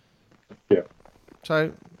 Yeah.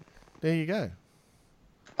 So there you go.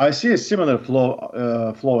 I see a similar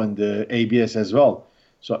flow in the ABS as well.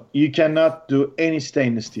 So you cannot do any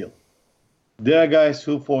stainless steel. There are guys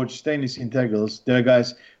who forge stainless integrals. There are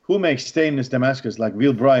guys who make stainless Damascus, like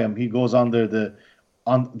Will Bryan. He goes under the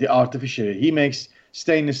artificial. He makes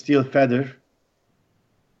stainless steel feather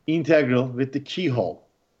integral with the keyhole.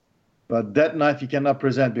 But that knife you cannot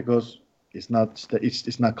present because it's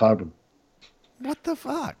not carbon. What the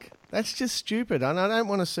fuck? That's just stupid. And I don't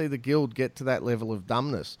want to see the guild get to that level of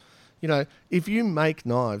dumbness. You know, if you make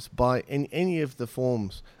knives in any of the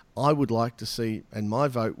forms, I would like to see, and my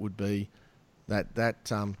vote would be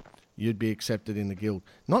that you'd be accepted in the guild.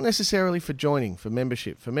 Not necessarily for joining, for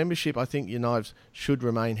membership. For membership, I think your knives should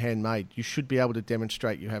remain handmade. You should be able to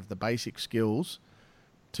demonstrate you have the basic skills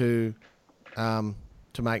to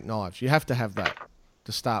make knives. You have to have that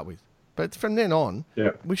to start with. But from then on,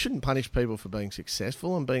 we shouldn't punish people for being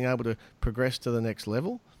successful and being able to progress to the next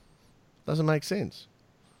level. Doesn't make sense.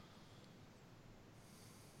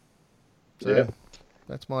 So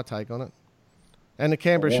that's my take on it. And the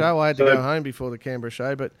Canberra show, I had to go home before the Canberra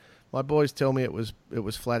show, but my boys tell me it was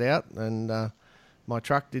flat out, and my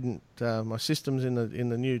truck didn't. My systems in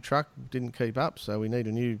the new truck didn't keep up, so we need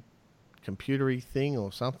a new computery thing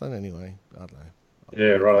or something. Anyway, I don't know.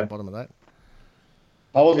 Yeah, right. Bottom of that.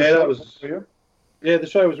 How was the show? That was, the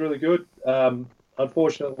show was really good.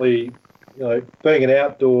 Unfortunately, you know, being an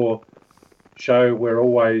outdoor show, we're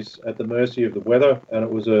always at the mercy of the weather, and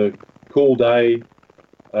it was a cool day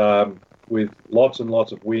with lots and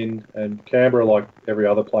lots of wind. And Canberra, like every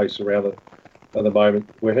other place around it at the moment,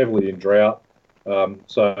 we're heavily in drought.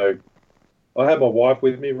 So I had my wife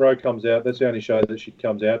with me. Ro comes out. That's the only show that she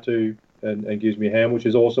comes out to and gives me a hand, which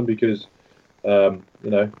is awesome because, you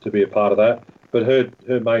know, to be a part of that. But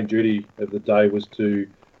her main duty of the day was to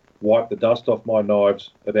wipe the dust off my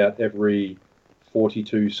knives about every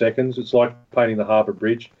 42 seconds. It's like painting the Harbour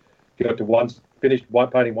Bridge. You got to finish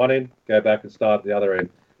painting one end, go back and start at the other end.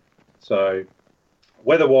 So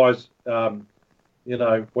weather-wise, you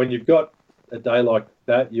know, when you've got a day like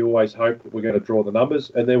that, you always hope that we're going to draw the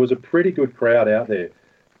numbers. And there was a pretty good crowd out there.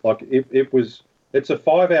 Like it's a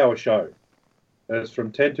 5-hour show. And it's from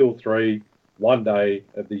 10 till 3, one day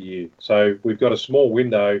of the year. So we've got a small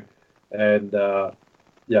window, and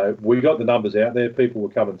you know, we got the numbers out there. People were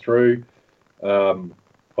coming through. I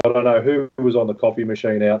don't know who was on the coffee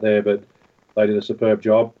machine out there, but they did a superb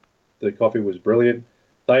job. The coffee was brilliant.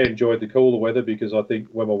 They enjoyed the cooler weather because I think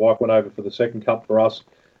when my wife went over for the second cup for us,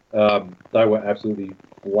 they were absolutely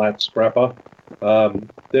flat scrapper.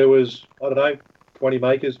 There was, I don't know, 20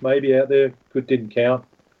 makers maybe out there. Didn't count.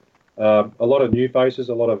 A lot of new faces,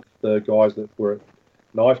 a lot of the guys that were at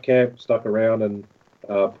Knife Camp stuck around and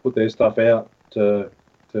put their stuff out to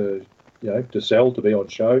sell, to be on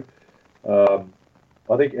show.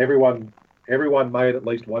 I think everyone made at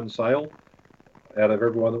least one sale out of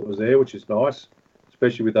everyone that was there, which is nice,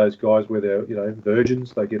 especially with those guys where they're, you know,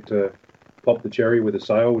 virgins. They get to pop the cherry with a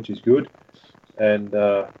sale, which is good. And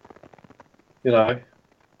you know,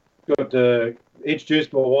 got to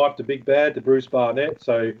introduce my wife to Big Bad, to Bruce Barnett,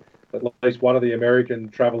 so at least one of the American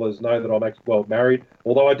travellers know that I'm actually married.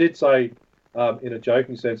 Although I did say, in a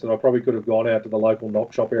joking sense, that I probably could have gone out to the local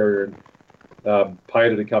knock shop area and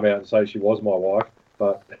paid her to come out and say she was my wife.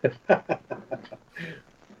 But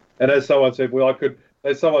And as someone said, well,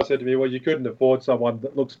 as someone said to me, well, you couldn't afford someone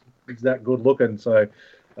that looks that good looking. So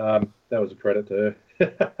that was a credit to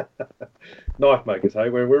her. Knife makers, hey,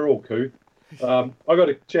 we're all couth. I got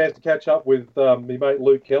a chance to catch up with my mate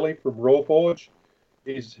Luke Kelly from Rawforge.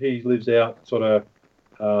 He lives out sort of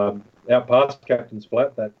out past Captain's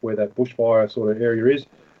Flat, where that bushfire sort of area is,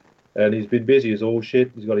 and he's been busy as all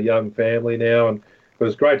shit. He's got a young family now, and it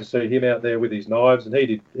was great to see him out there with his knives, and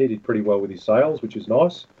he did pretty well with his sales, which is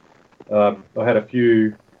nice. I had a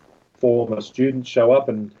few former students show up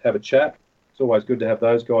and have a chat. It's always good to have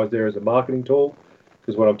those guys there as a marketing tool,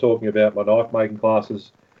 because when I'm talking about my knife making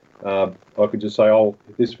classes, I could just say, "Oh,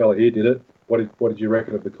 if this fella here did it, what did you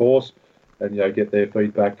reckon of the course?" And get their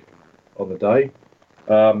feedback on the day.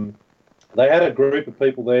 They had a group of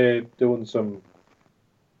people there doing some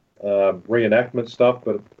reenactment stuff,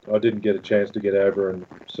 but I didn't get a chance to get over and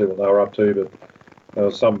see what they were up to. But there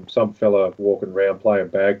was some fella walking around playing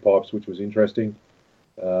bagpipes, which was interesting.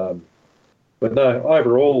 But no,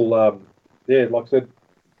 overall, like I said,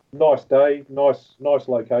 nice day, nice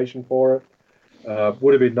location for it.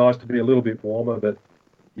 Would have been nice to be a little bit warmer, but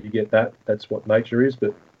you get that. That's what nature is.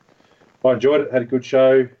 But I enjoyed it. Had a good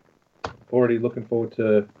show. Already looking forward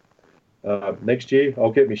to next year.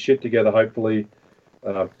 I'll get my shit together, hopefully,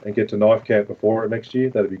 and get to Knife Camp before it next year.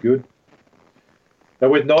 That'd be good. Now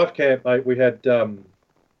with Knife Camp, mate, we had,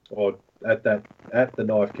 at the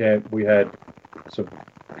Knife Camp, we had some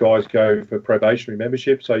guys go for probationary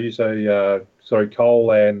membership. So you say,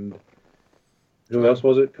 Cole and who else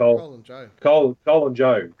was it? Cole and Joe. Cole and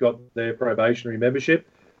Joe got their probationary membership,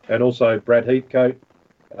 and also Brad Heathcote,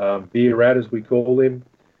 Beer Rat as we call him,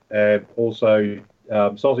 and also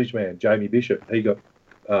Sausage Man, Jamie Bishop. He got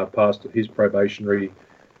past his probationary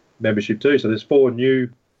membership too. So there's 4 new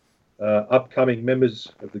upcoming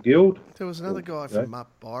members of the guild. There was another guy from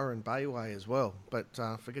up Byron Bayway as well, but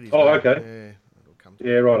forget his name. Okay.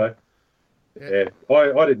 Yeah, righto. Yeah,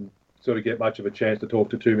 I didn't sort of get much of a chance to talk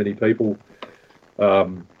to too many people.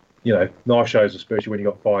 Knife shows, especially when you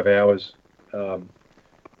got 5 hours,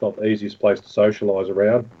 not the easiest place to socialise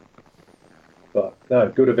around. But no,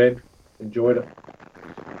 good event. Enjoyed it.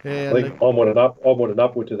 Yeah, I think onward and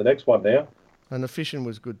upward to the next one now. And the fishing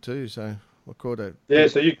was good too. So I caught a. Yeah,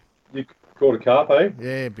 so you caught a carp, eh?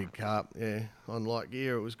 Yeah, big carp. Yeah, on light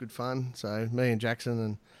gear, it was good fun. So me and Jackson,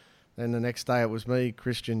 and then the next day it was me,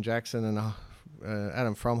 Christian, Jackson, and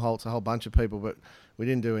Adam Fromholtz, a whole bunch of people. But we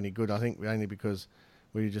didn't do any good. I think only because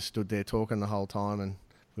we just stood there talking the whole time, and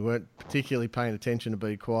we weren't particularly paying attention to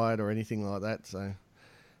be quiet or anything like that. So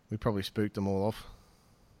we probably spooked them all off.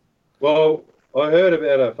 Well, I heard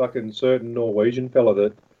about a fucking certain Norwegian fella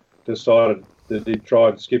that decided that he'd try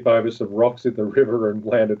and skip over some rocks in the river and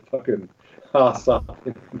landed fucking ass up.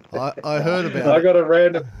 I heard about I got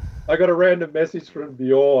a random message from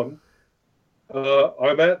Bjorn.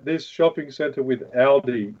 I'm at this shopping centre with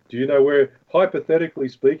Aldi. Do you know where, hypothetically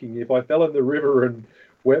speaking, if I fell in the river and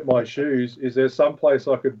wet my shoes, is there some place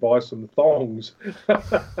I could buy some thongs?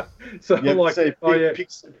 So I'm like,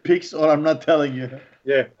 pics, or I'm not telling you.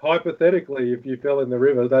 Yeah, hypothetically, if you fell in the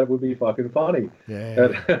river, that would be fucking funny. Yeah.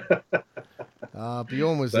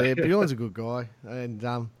 Bjorn was there. Bjorn's a good guy, and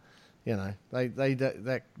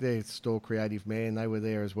they're store creative man. They were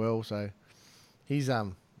there as well, so he's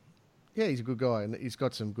he's a good guy, and he's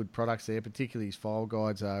got some good products there. Particularly his file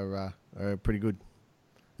guides are pretty good,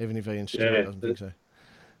 even if Ian Stewart doesn't think so.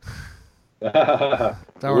 Don't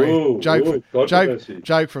worry, joke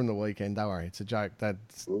from the weekend. Don't worry, it's a joke.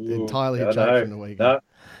 That's entirely a joke from the weekend.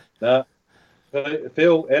 No.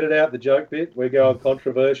 Phil, edit out the joke bit. We're going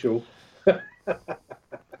controversial.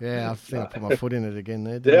 Yeah, I think I put my foot in it again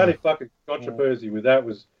there. The only fucking controversy with that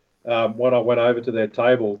was when I went over to their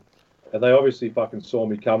table, and they obviously fucking saw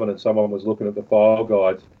me coming, and someone was looking at the file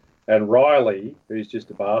guides, and Riley, who's just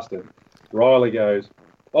a bastard, Riley goes,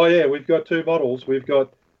 "Oh yeah, we've got 2 models. We've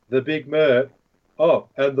got the big Mert,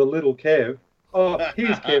 and the little Kev. Oh,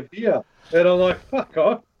 here's Kev here." And I'm like, fuck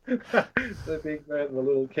off. The big Mert and the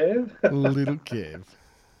little Kev. Little Kev.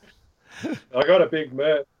 I got a big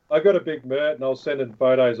Mert, and I was sending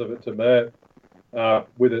photos of it to Mert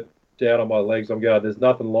with it down on my legs. I'm going, there's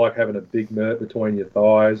nothing like having a big Mert between your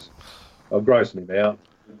thighs. I'm grossing him out.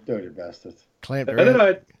 Dirty bastard. Clamped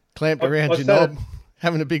around your knob.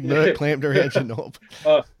 Having a big Mert clamped around your knob.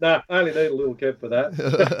 Oh, no, I only need a little Kev for that.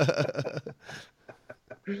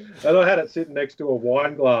 And I had it sitting next to a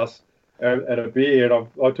wine glass and a beer, and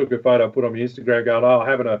I took a photo, put on my Instagram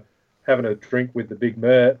going, having a drink with the big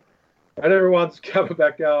Mert. And everyone's coming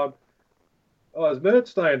back going, "Oh, is Mert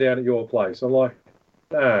staying down at your place?" I'm like,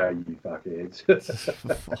 "No, you fuckheads."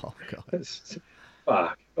 Oh, God.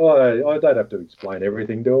 Fuck. I don't have to explain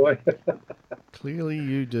everything, do I? Clearly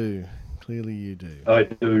you do. Clearly you do. I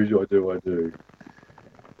do.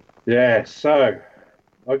 Yeah, so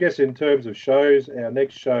I guess in terms of shows, our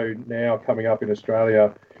next show now coming up in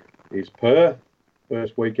Australia is Perth,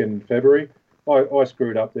 first weekend in February. I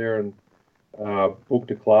screwed up there and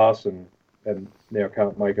booked a class and now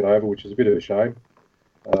can't make it over, which is a bit of a shame.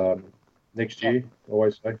 Next year, I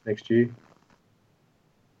always say next year.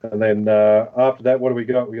 And then after that, what do we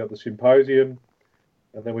got? We got the symposium,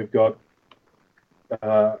 and then we've got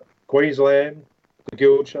Queensland, the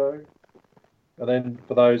Guild Show, and then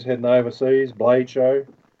for those heading overseas, Blade Show,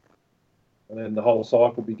 and then the whole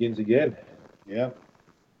cycle begins again. Yeah.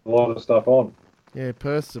 A lot of stuff on. Yeah,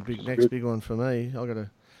 Perth's the next big one for me. I got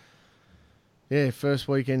first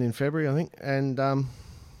weekend in February, I think, and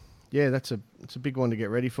it's a big one to get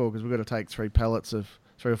ready for because we've got to take 3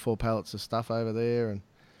 or 4 pallets of stuff over there and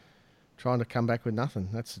trying to come back with nothing.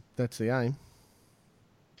 That's the aim.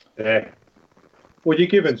 Yeah. Well, you're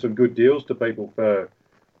giving some good deals to people for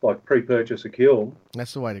like pre-purchase a kiln.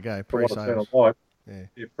 That's the way to go. Pre-sale.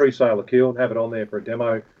 Yeah. Pre-sale a kiln, have it on there for a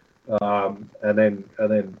demo, and then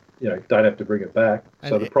don't have to bring it back.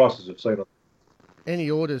 So the prices have seen.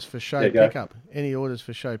 Any orders for show pickup? Any orders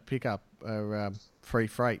for show pickup are free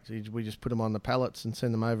freight. We just put them on the pallets and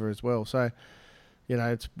send them over as well. So,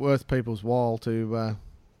 it's worth people's while to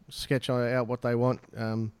sketch out what they want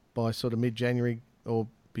by sort of mid-January or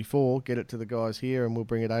before, get it to the guys here, and we'll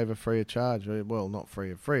bring it over free of charge. Well, not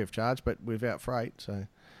free of charge, but without freight. So,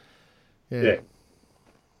 yeah.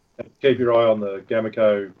 Keep your eye on the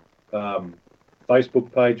Gamaco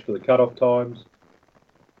Facebook page for the cut-off times.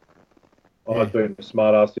 I was being a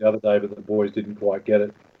smart ass the other day, but the boys didn't quite get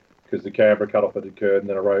it because the Canberra cut-off had occurred, and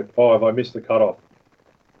then I wrote, have I missed the cut-off?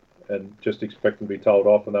 And just expecting to be told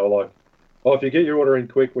off, and they were like, if you get your order in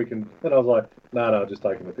quick, we can... And I was like, no, just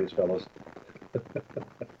taking the piss, fellas.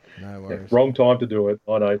 No worries. Yeah, wrong time to do it.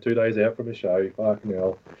 I know, 2 days out from a show. Fucking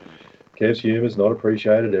hell. Kev's humour's not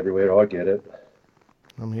appreciated everywhere. I get it.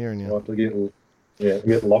 I'm hearing you. I have to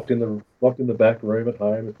get locked in the back room at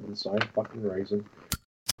home for the same fucking reason.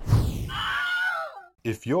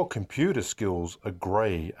 If your computer skills are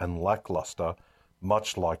grey and lackluster,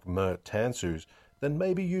 much like Mert Tansu's, then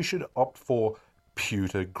maybe you should opt for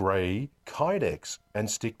Pewter Grey Kydex and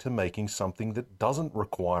stick to making something that doesn't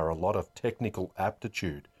require a lot of technical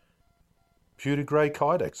aptitude. Pewter Grey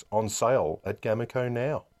Kydex on sale at Gamaco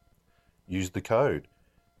now. Use the code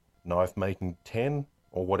KNIFEMAKING10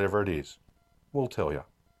 or whatever it is. We'll tell you.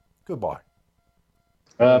 Goodbye.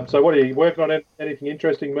 So what are you working on? Anything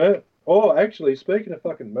interesting, Mert? Oh, actually, speaking of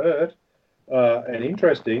fucking Mert and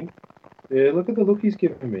interesting, yeah, look at the look he's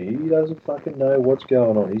giving me. He doesn't fucking know what's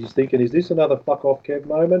going on. He's thinking, is this another fuck off Kev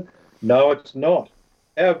moment? No, it's not.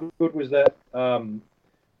 How good was that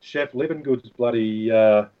Chef Livingood's bloody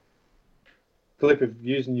clip of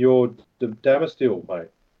using your Damasteel, mate?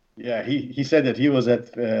 Yeah, he said that he was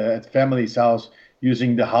at family's house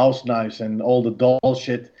using the house knives and all the doll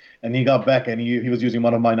shit, and he got back and he was using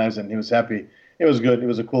one of my knives and he was happy. It was good. It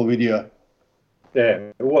was a cool video.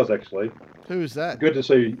 Yeah, it was actually. Who is that? Good to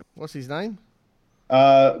see. What's his name?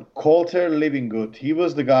 Coulter Livingood. He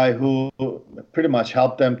was the guy who pretty much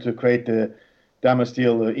helped them to create the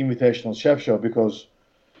Damasteel Invitational Chef Show because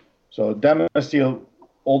Damasteel,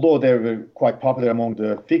 although they were quite popular among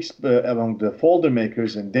the folder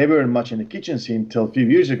makers, and they weren't much in the kitchen scene till a few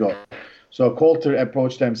years ago. So Coulter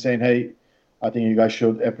approached them saying, "Hey, I think you guys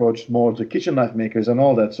should approach more the kitchen knife makers and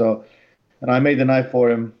all that." So, and I made the knife for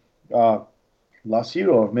him last year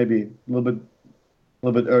or maybe a little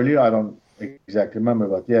bit earlier. I don't exactly remember,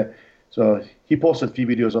 but yeah. So he posted a few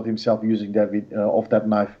videos of himself using that of that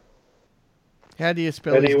knife. How do you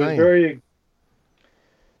spell his name? Very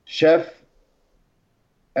Chef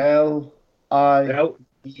Liengood.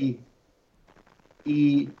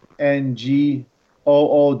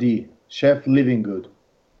 Chef Livingood.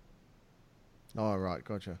 Oh, right,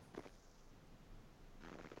 gotcha.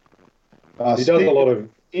 He does a lot of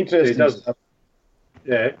interesting stuff.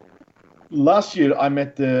 Yeah. Last year, I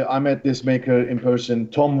met this maker in person,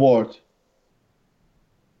 Tom Ward.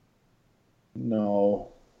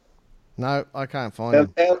 No, I can't find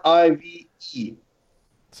him. Live.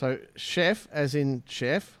 So chef, as in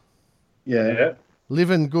chef. Yeah.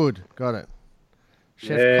 Living good, got it.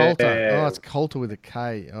 Chef Coulter. Oh, it's Coulter with a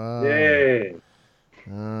K. Oh. Yeah.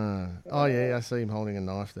 Oh yeah, I see him holding a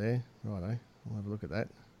knife there. Righto, we'll have a look at that.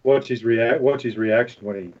 Watch his reaction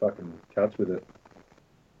when he fucking cuts with it.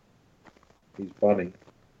 He's funny.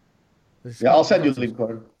 Yeah, I'll send you the link,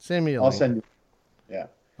 Carter. Send me a link. I'll send you. Yeah.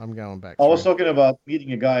 I'm going back. I was talking about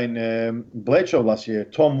meeting a guy in Blade Show last year,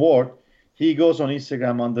 Tom Ward. he goes on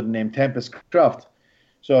Instagram under the name Tempest Craft.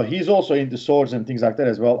 So he's also into swords and things like that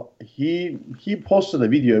as well. He posted a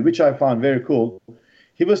video which I found very cool.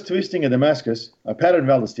 He was twisting a Damascus, a pattern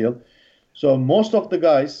welded steel. So most of the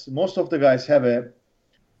guys have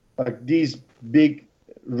like these big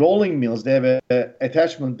rolling mills. They have a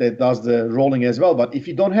attachment that does the rolling as well. But if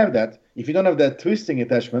you don't have that twisting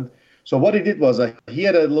attachment, so what he did was he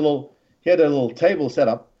had a little table set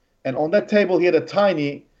up, and on that table he had a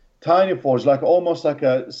tiny forge, like almost like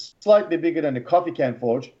a slightly bigger than a coffee can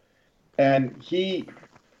forge, and he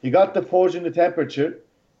got the forge in the temperature,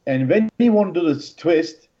 and when he wanted to do this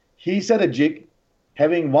twist, he set a jig,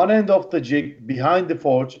 having one end of the jig behind the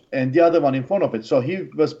forge and the other one in front of it. So he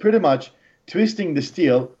was pretty much twisting the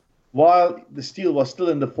steel while the steel was still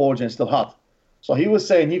in the forge and still hot. So he was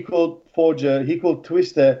saying he could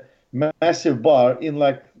twist a massive bar in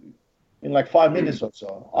like 5 minutes or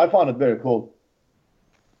so. I found it very cool.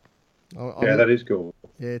 Yeah, that is cool.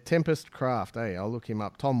 Yeah, Tempest Craft. Hey, I'll look him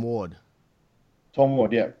up. Tom Ward. Tom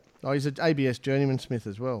Ward, yeah. Oh, he's an ABS journeyman smith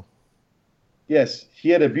as well. Yes, he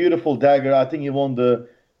had a beautiful dagger. I think he won the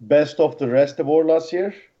Best of the Rest award last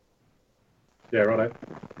year. Yeah, right.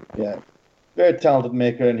 Yeah, very talented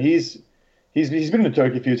maker, and he's been to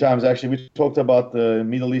Turkey a few times actually. We talked about the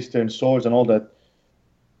Middle Eastern swords and all that.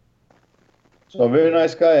 So very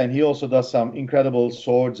nice guy, and he also does some incredible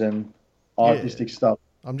swords and artistic stuff.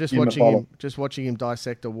 I'm just watching him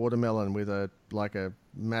dissect a watermelon with a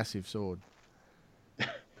massive sword.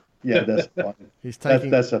 Yeah, that's fun. He's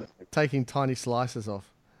taking tiny slices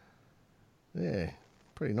off. Yeah,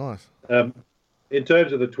 pretty nice. In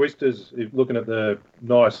terms of the twisters, if looking at the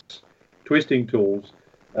nice twisting tools,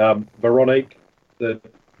 Veronique, that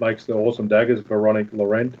makes the awesome daggers, Veronique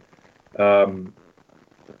Laurent.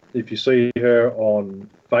 If you see her on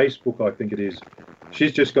Facebook, I think it is,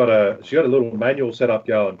 she's got a little manual setup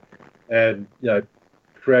going, and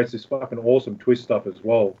creates this fucking awesome twist stuff as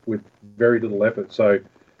well with very little effort. So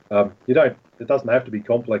it doesn't have to be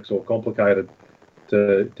complex or complicated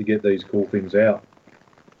to get these cool things out.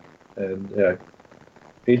 And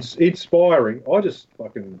it's inspiring. I just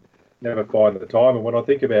fucking never find the time, and when I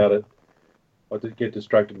think about it, I just get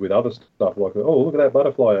distracted with other stuff like, oh, look at that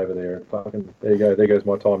butterfly over there. Fucking, there you go. There goes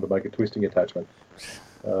my time to make a twisting attachment.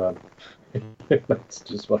 It's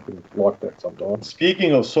just fucking like that sometimes.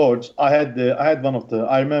 Speaking of swords, I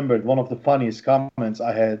remembered one of the funniest comments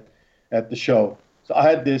I had at the show. So I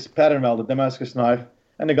had this pattern welded Damascus knife,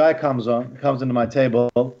 and the guy comes into my table.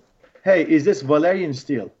 Hey, is this Valerian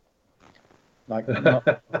steel? Like, no,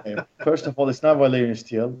 okay. First of all, it's not Valerian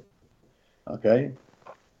steel. Okay.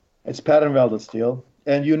 It's pattern welded steel,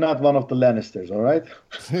 and you're not one of the Lannisters, all right?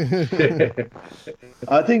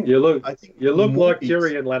 I think you look like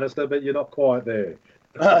Tyrion Lannister, but you're not quite there.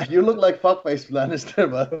 You look like fuckface Lannister,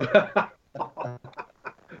 but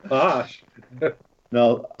harsh.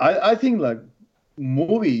 No, I think like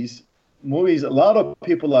movies. A lot of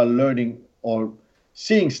people are learning or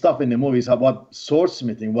seeing stuff in the movies about what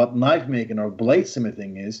swordsmithing, what knife making or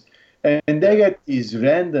bladesmithing is, and they get these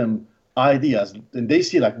random ideas, and they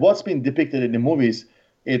see like what's been depicted in the movies,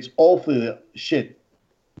 it's awful shit,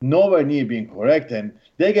 nowhere near being correct, and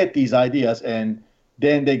they get these ideas and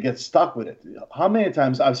then they get stuck with it. How many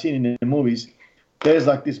times I've seen in the movies, there's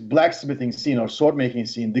like this blacksmithing scene or sword making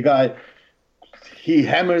scene, the guy, he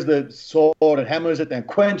hammers the sword and hammers it and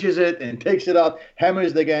quenches it and takes it out,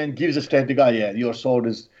 hammers it again, gives it to the guy, yeah, your sword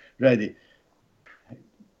is ready.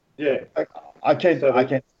 Yeah, I can't.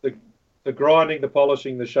 The grinding, the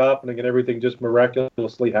polishing, the sharpening, and everything just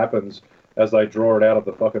miraculously happens as they draw it out of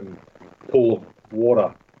the fucking pool of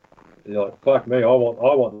water. You're like, fuck me, I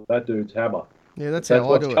want that dude's hammer. Yeah, that's how I do it.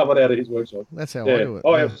 That's what's coming out of his workshop. That's how I do it.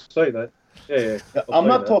 I have seen that. Yeah. I'm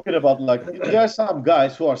not talking about like, there are some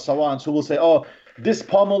guys who are savants who will say, oh, this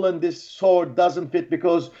pommel and this sword doesn't fit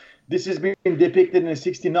because this is being depicted in the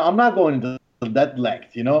 16. No, I'm not going into that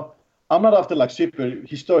length, I'm not after like super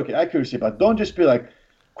historical accuracy, but don't just be like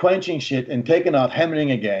quenching shit and taking out,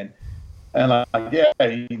 hammering again, and like, yeah,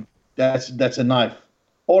 that's a knife.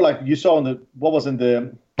 Or like you saw in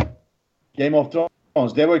the Game of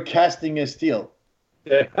Thrones, they were casting a steel.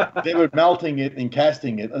 Yeah. They were melting it and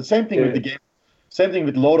casting it. And same thing with the game. Same thing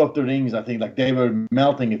with Lord of the Rings. I think like they were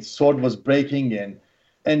melting it. Sword was breaking,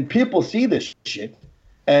 and people see this shit,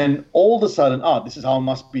 and all of a sudden, this is how it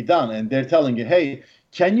must be done. And they're telling you, hey,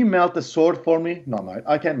 can you melt the sword for me? No, mate,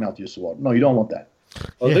 I can't melt your sword. No, you don't want that.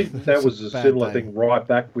 I think that was a similar thing right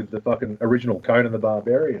back with the fucking original Conan the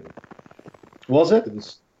Barbarian. Was it?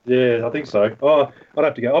 Yeah, I think so. Oh, I'd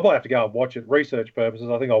have to go. I might have to go and watch it. Research purposes.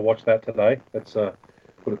 I think I'll watch that today. Let's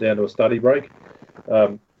put it down to a study break.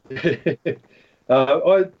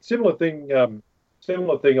 Similar thing.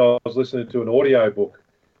 Similar thing. I was listening to an audio book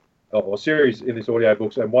or series in this audio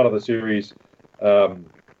books, and one of the series, um,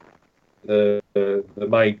 the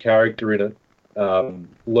main character in it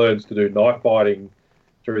learns to do knife fighting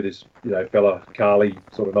through this fella Carly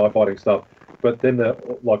sort of knife fighting stuff. But then the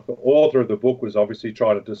author of the book was obviously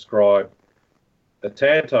trying to describe a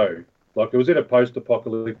tanto, like it was in a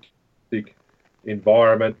post-apocalyptic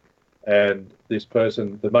environment, and this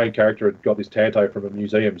person, the main character, had got this tanto from a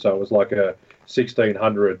museum, so it was like a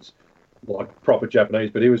 1600s, like proper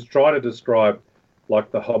Japanese. But he was trying to describe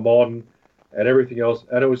like the hamon and everything else,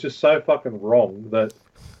 and it was just so fucking wrong that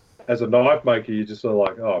as a knife maker, you're just sort of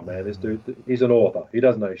like, oh man, this dude, he's an author, he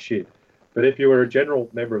doesn't know shit. But if you were a general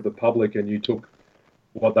member of the public and you took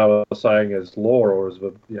what they were saying as law or as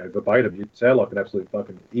verbatim, you'd sound like an absolute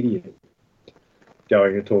fucking idiot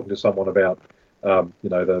going and talking to someone about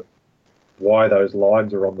the why those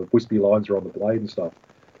lines are on the wispy lines are on the blade and stuff.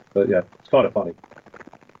 But yeah, it's kind of funny.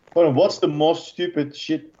 What's the most stupid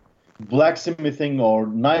shit blacksmithing or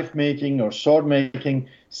knife making or sword making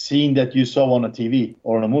scene that you saw on a TV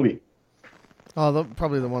or on a movie? Oh,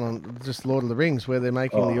 probably the one on just Lord of the Rings where they're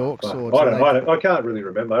making the orc swords. I can't really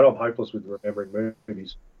remember. I'm hopeless with remembering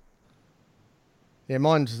movies. Yeah,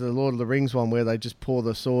 mine's the Lord of the Rings one where they just pour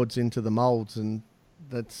the swords into the molds, and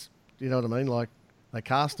that's, you know what I mean? Like they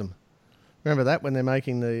cast them. Remember that when they're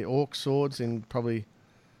making the orc swords in probably,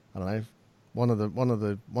 I don't know, one of the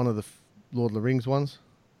Lord of the Rings ones.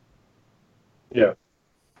 Yeah.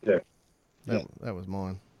 That was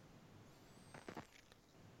mine.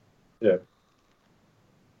 Yeah.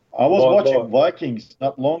 I was watching Vikings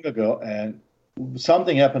not long ago, and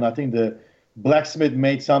something happened. I think the blacksmith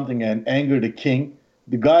made something and angered the king.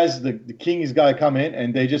 The guys, the king's guy come in,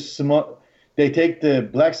 and they just they take the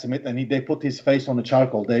blacksmith and they put his face on the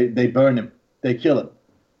charcoal. They burn him. They kill him.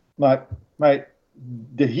 Like, mate,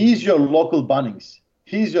 he's your local Bunnings.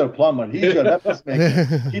 He's your plumber. He's your apprentice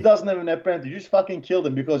maker. He doesn't have an apprentice. You just fucking killed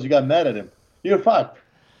him because you got mad at him. You're fucked.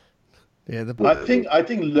 Yeah, I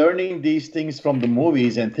think learning these things from the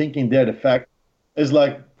movies and thinking they're the fact is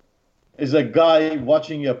like a guy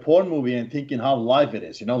watching a porn movie and thinking how live it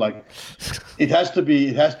is. Like it has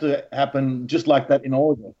to happen just like that in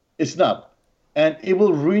order. It's not, and it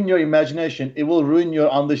will ruin your imagination. It will ruin your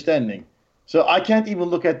understanding. So I can't even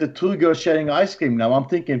look at the two girls sharing ice cream now. I'm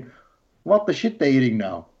thinking, what the shit they eating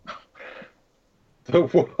now?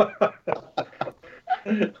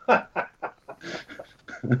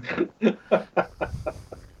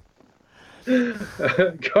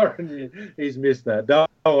 Corin, he's missed that.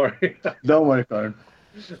 Don't worry. Don't worry, Corin.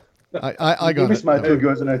 I got missed my two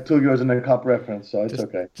girls in a cup reference, so it's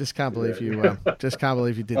okay. Just can't believe you. Just can't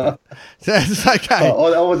believe you did that. It's okay.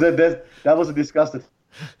 That was a disgusting.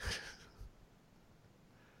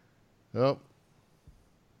 Oh.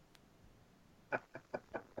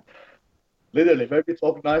 Literally, maybe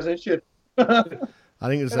talk nice and shit. I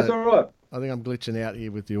think that's all right. I think I'm glitching out here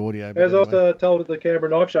with the audio. As I was told at the Canberra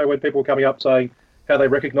Knife Show when people were coming up saying how they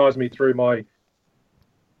recognise me through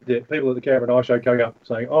people at the Canberra Knife Show coming up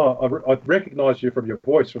saying, oh, I recognise you from your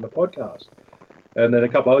voice from the podcast. And then a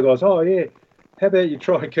couple other guys, oh, yeah, how about you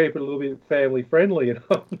try and keep it a little bit family friendly and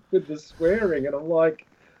with the swearing? And I'm like,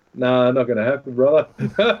 nah, not going to happen, brother.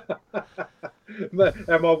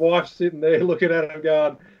 And my wife's sitting there looking at him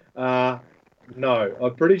going, no,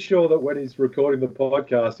 I'm pretty sure that when he's recording the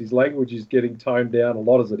podcast, his language is getting toned down a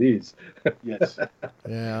lot as it is. Yes.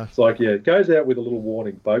 Yeah. It's like, yeah, it goes out with a little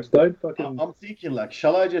warning, folks. Don't fucking... I'm thinking, like,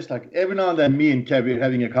 shall I just, like, every now and then me and Kev are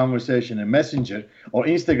having a conversation in Messenger or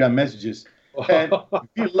Instagram messages, and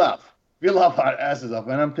we laugh our asses off.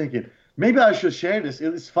 And I'm thinking, maybe I should share this.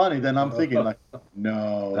 It's funny. Then I'm thinking, like,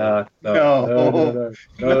 no.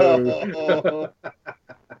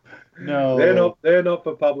 No, they're not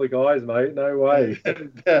for public eyes, mate. No way.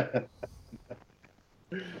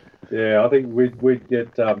 Yeah, I think we'd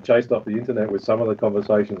get chased off the internet with some of the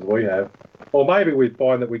conversations we have, or maybe we'd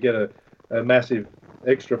find that we get a massive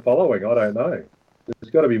extra following. I don't know. There's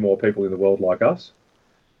got to be more people in the world like us.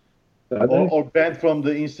 Or banned from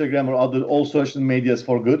the Instagram or all social medias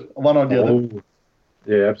for good. One or the other.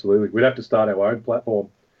 Yeah, absolutely. We'd have to start our own platform,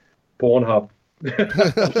 Pornhub.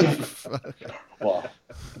 Wow.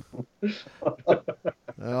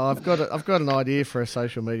 I've got an idea for a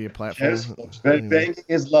social media platform. Yes, banking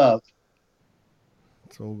is love.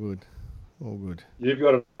 It's all good. All good. You've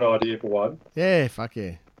got an idea for one? Yeah, fuck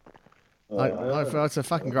yeah. It's a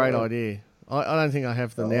fucking great idea. I don't think I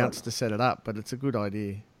have the nous to set it up, but it's a good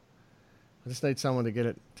idea. I just need someone to get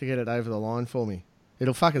it over the line for me.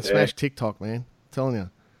 It'll fucking smash TikTok, man. I'm telling you.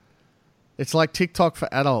 It's like TikTok for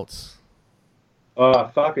adults. Oh,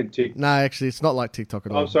 fucking TikTok. No, actually, it's not like TikTok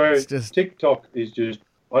at all. I'm sorry. It's just TikTok is just.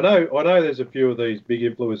 I know. There's a few of these big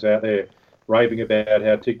influencers out there raving about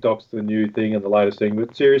how TikTok's the new thing and the latest thing,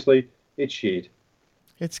 but seriously, it's shit.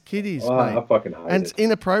 it's kiddies, Oh, mate. I fucking hate And it. it's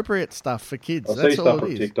inappropriate stuff for kids. I see That's stuff all from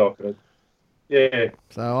it is. TikTok, and yeah,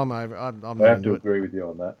 So I'm over. I'm I not have into to it. agree with you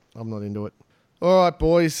on that. I'm not into it. All right,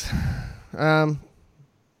 boys.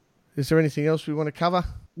 Is there anything else we want to cover?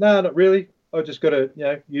 No, not really. I've just got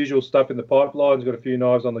usual stuff in the pipelines. Got a few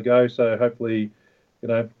knives on the go, so hopefully,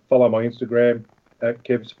 follow my Instagram at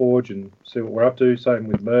Kev's Forge and see what we're up to. Same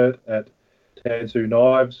with Mert at Tansu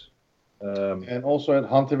Knives, And also at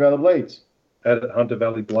Hunter Valley Blades. at Hunter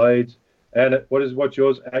Valley Blades, and at, what's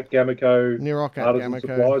yours at Gamico Nirok at Artisan Gamico.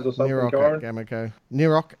 Supplies or something, Nirok Corin? at Gamico.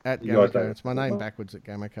 Nirok at You guys Gamico. don't- It's my name backwards at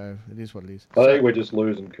Gamico. It is what it is. I think we're just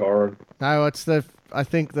losing Corin. No, it's the. I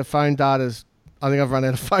think the phone data's. I think I've run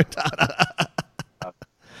out of phone data.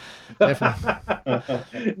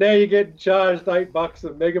 Definitely. Now you're getting charged $8 a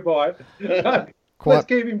megabyte. Let's Quite,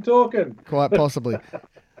 keep him talking. quite possibly.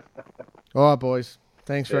 All right, boys.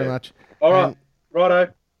 Thanks very Yeah. much. All right, And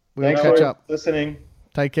righto. we'll Thanks catch for up. listening.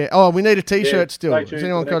 Take care. Oh, we need a T-shirt Yeah, still. stay Has tuned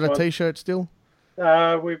anyone for the got a next one. T-shirt still?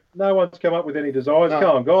 No one's come up with any designs. No.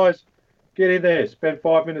 Come on, guys, get in there. Spend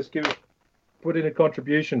 5 minutes. Put in a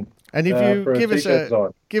contribution. And if you for give us t-shirt a design.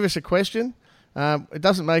 give us a question, it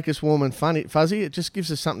doesn't make us warm and fuzzy. It just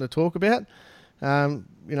gives us something to talk about.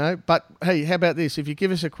 But hey, how about this? If you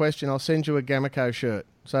give us a question, I'll send you a Gamico shirt.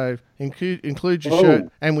 So include your shirt,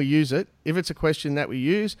 and we use it. If it's a question that we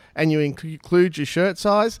use, and you include your shirt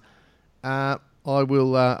size, I'll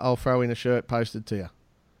throw in a shirt posted to you.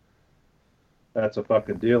 That's a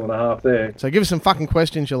fucking deal and a half there. So give us some fucking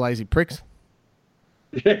questions, you lazy pricks.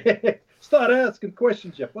 Start asking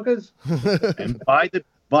questions, you fuckers. And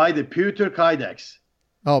buy the pewter Kydex.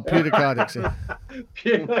 Oh, Pewter Cardex.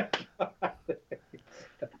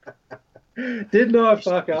 Didn't I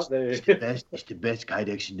fuck up there? It's the best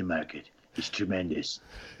Kydex in the market. It's tremendous.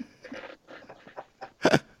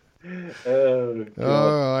 Oh, God.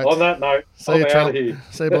 All right. On that note, See you, I'm out Trump. of here.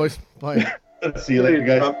 See you, boys. Bye. See you later,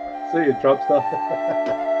 guys. Trump. See you,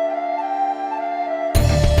 Trumpster.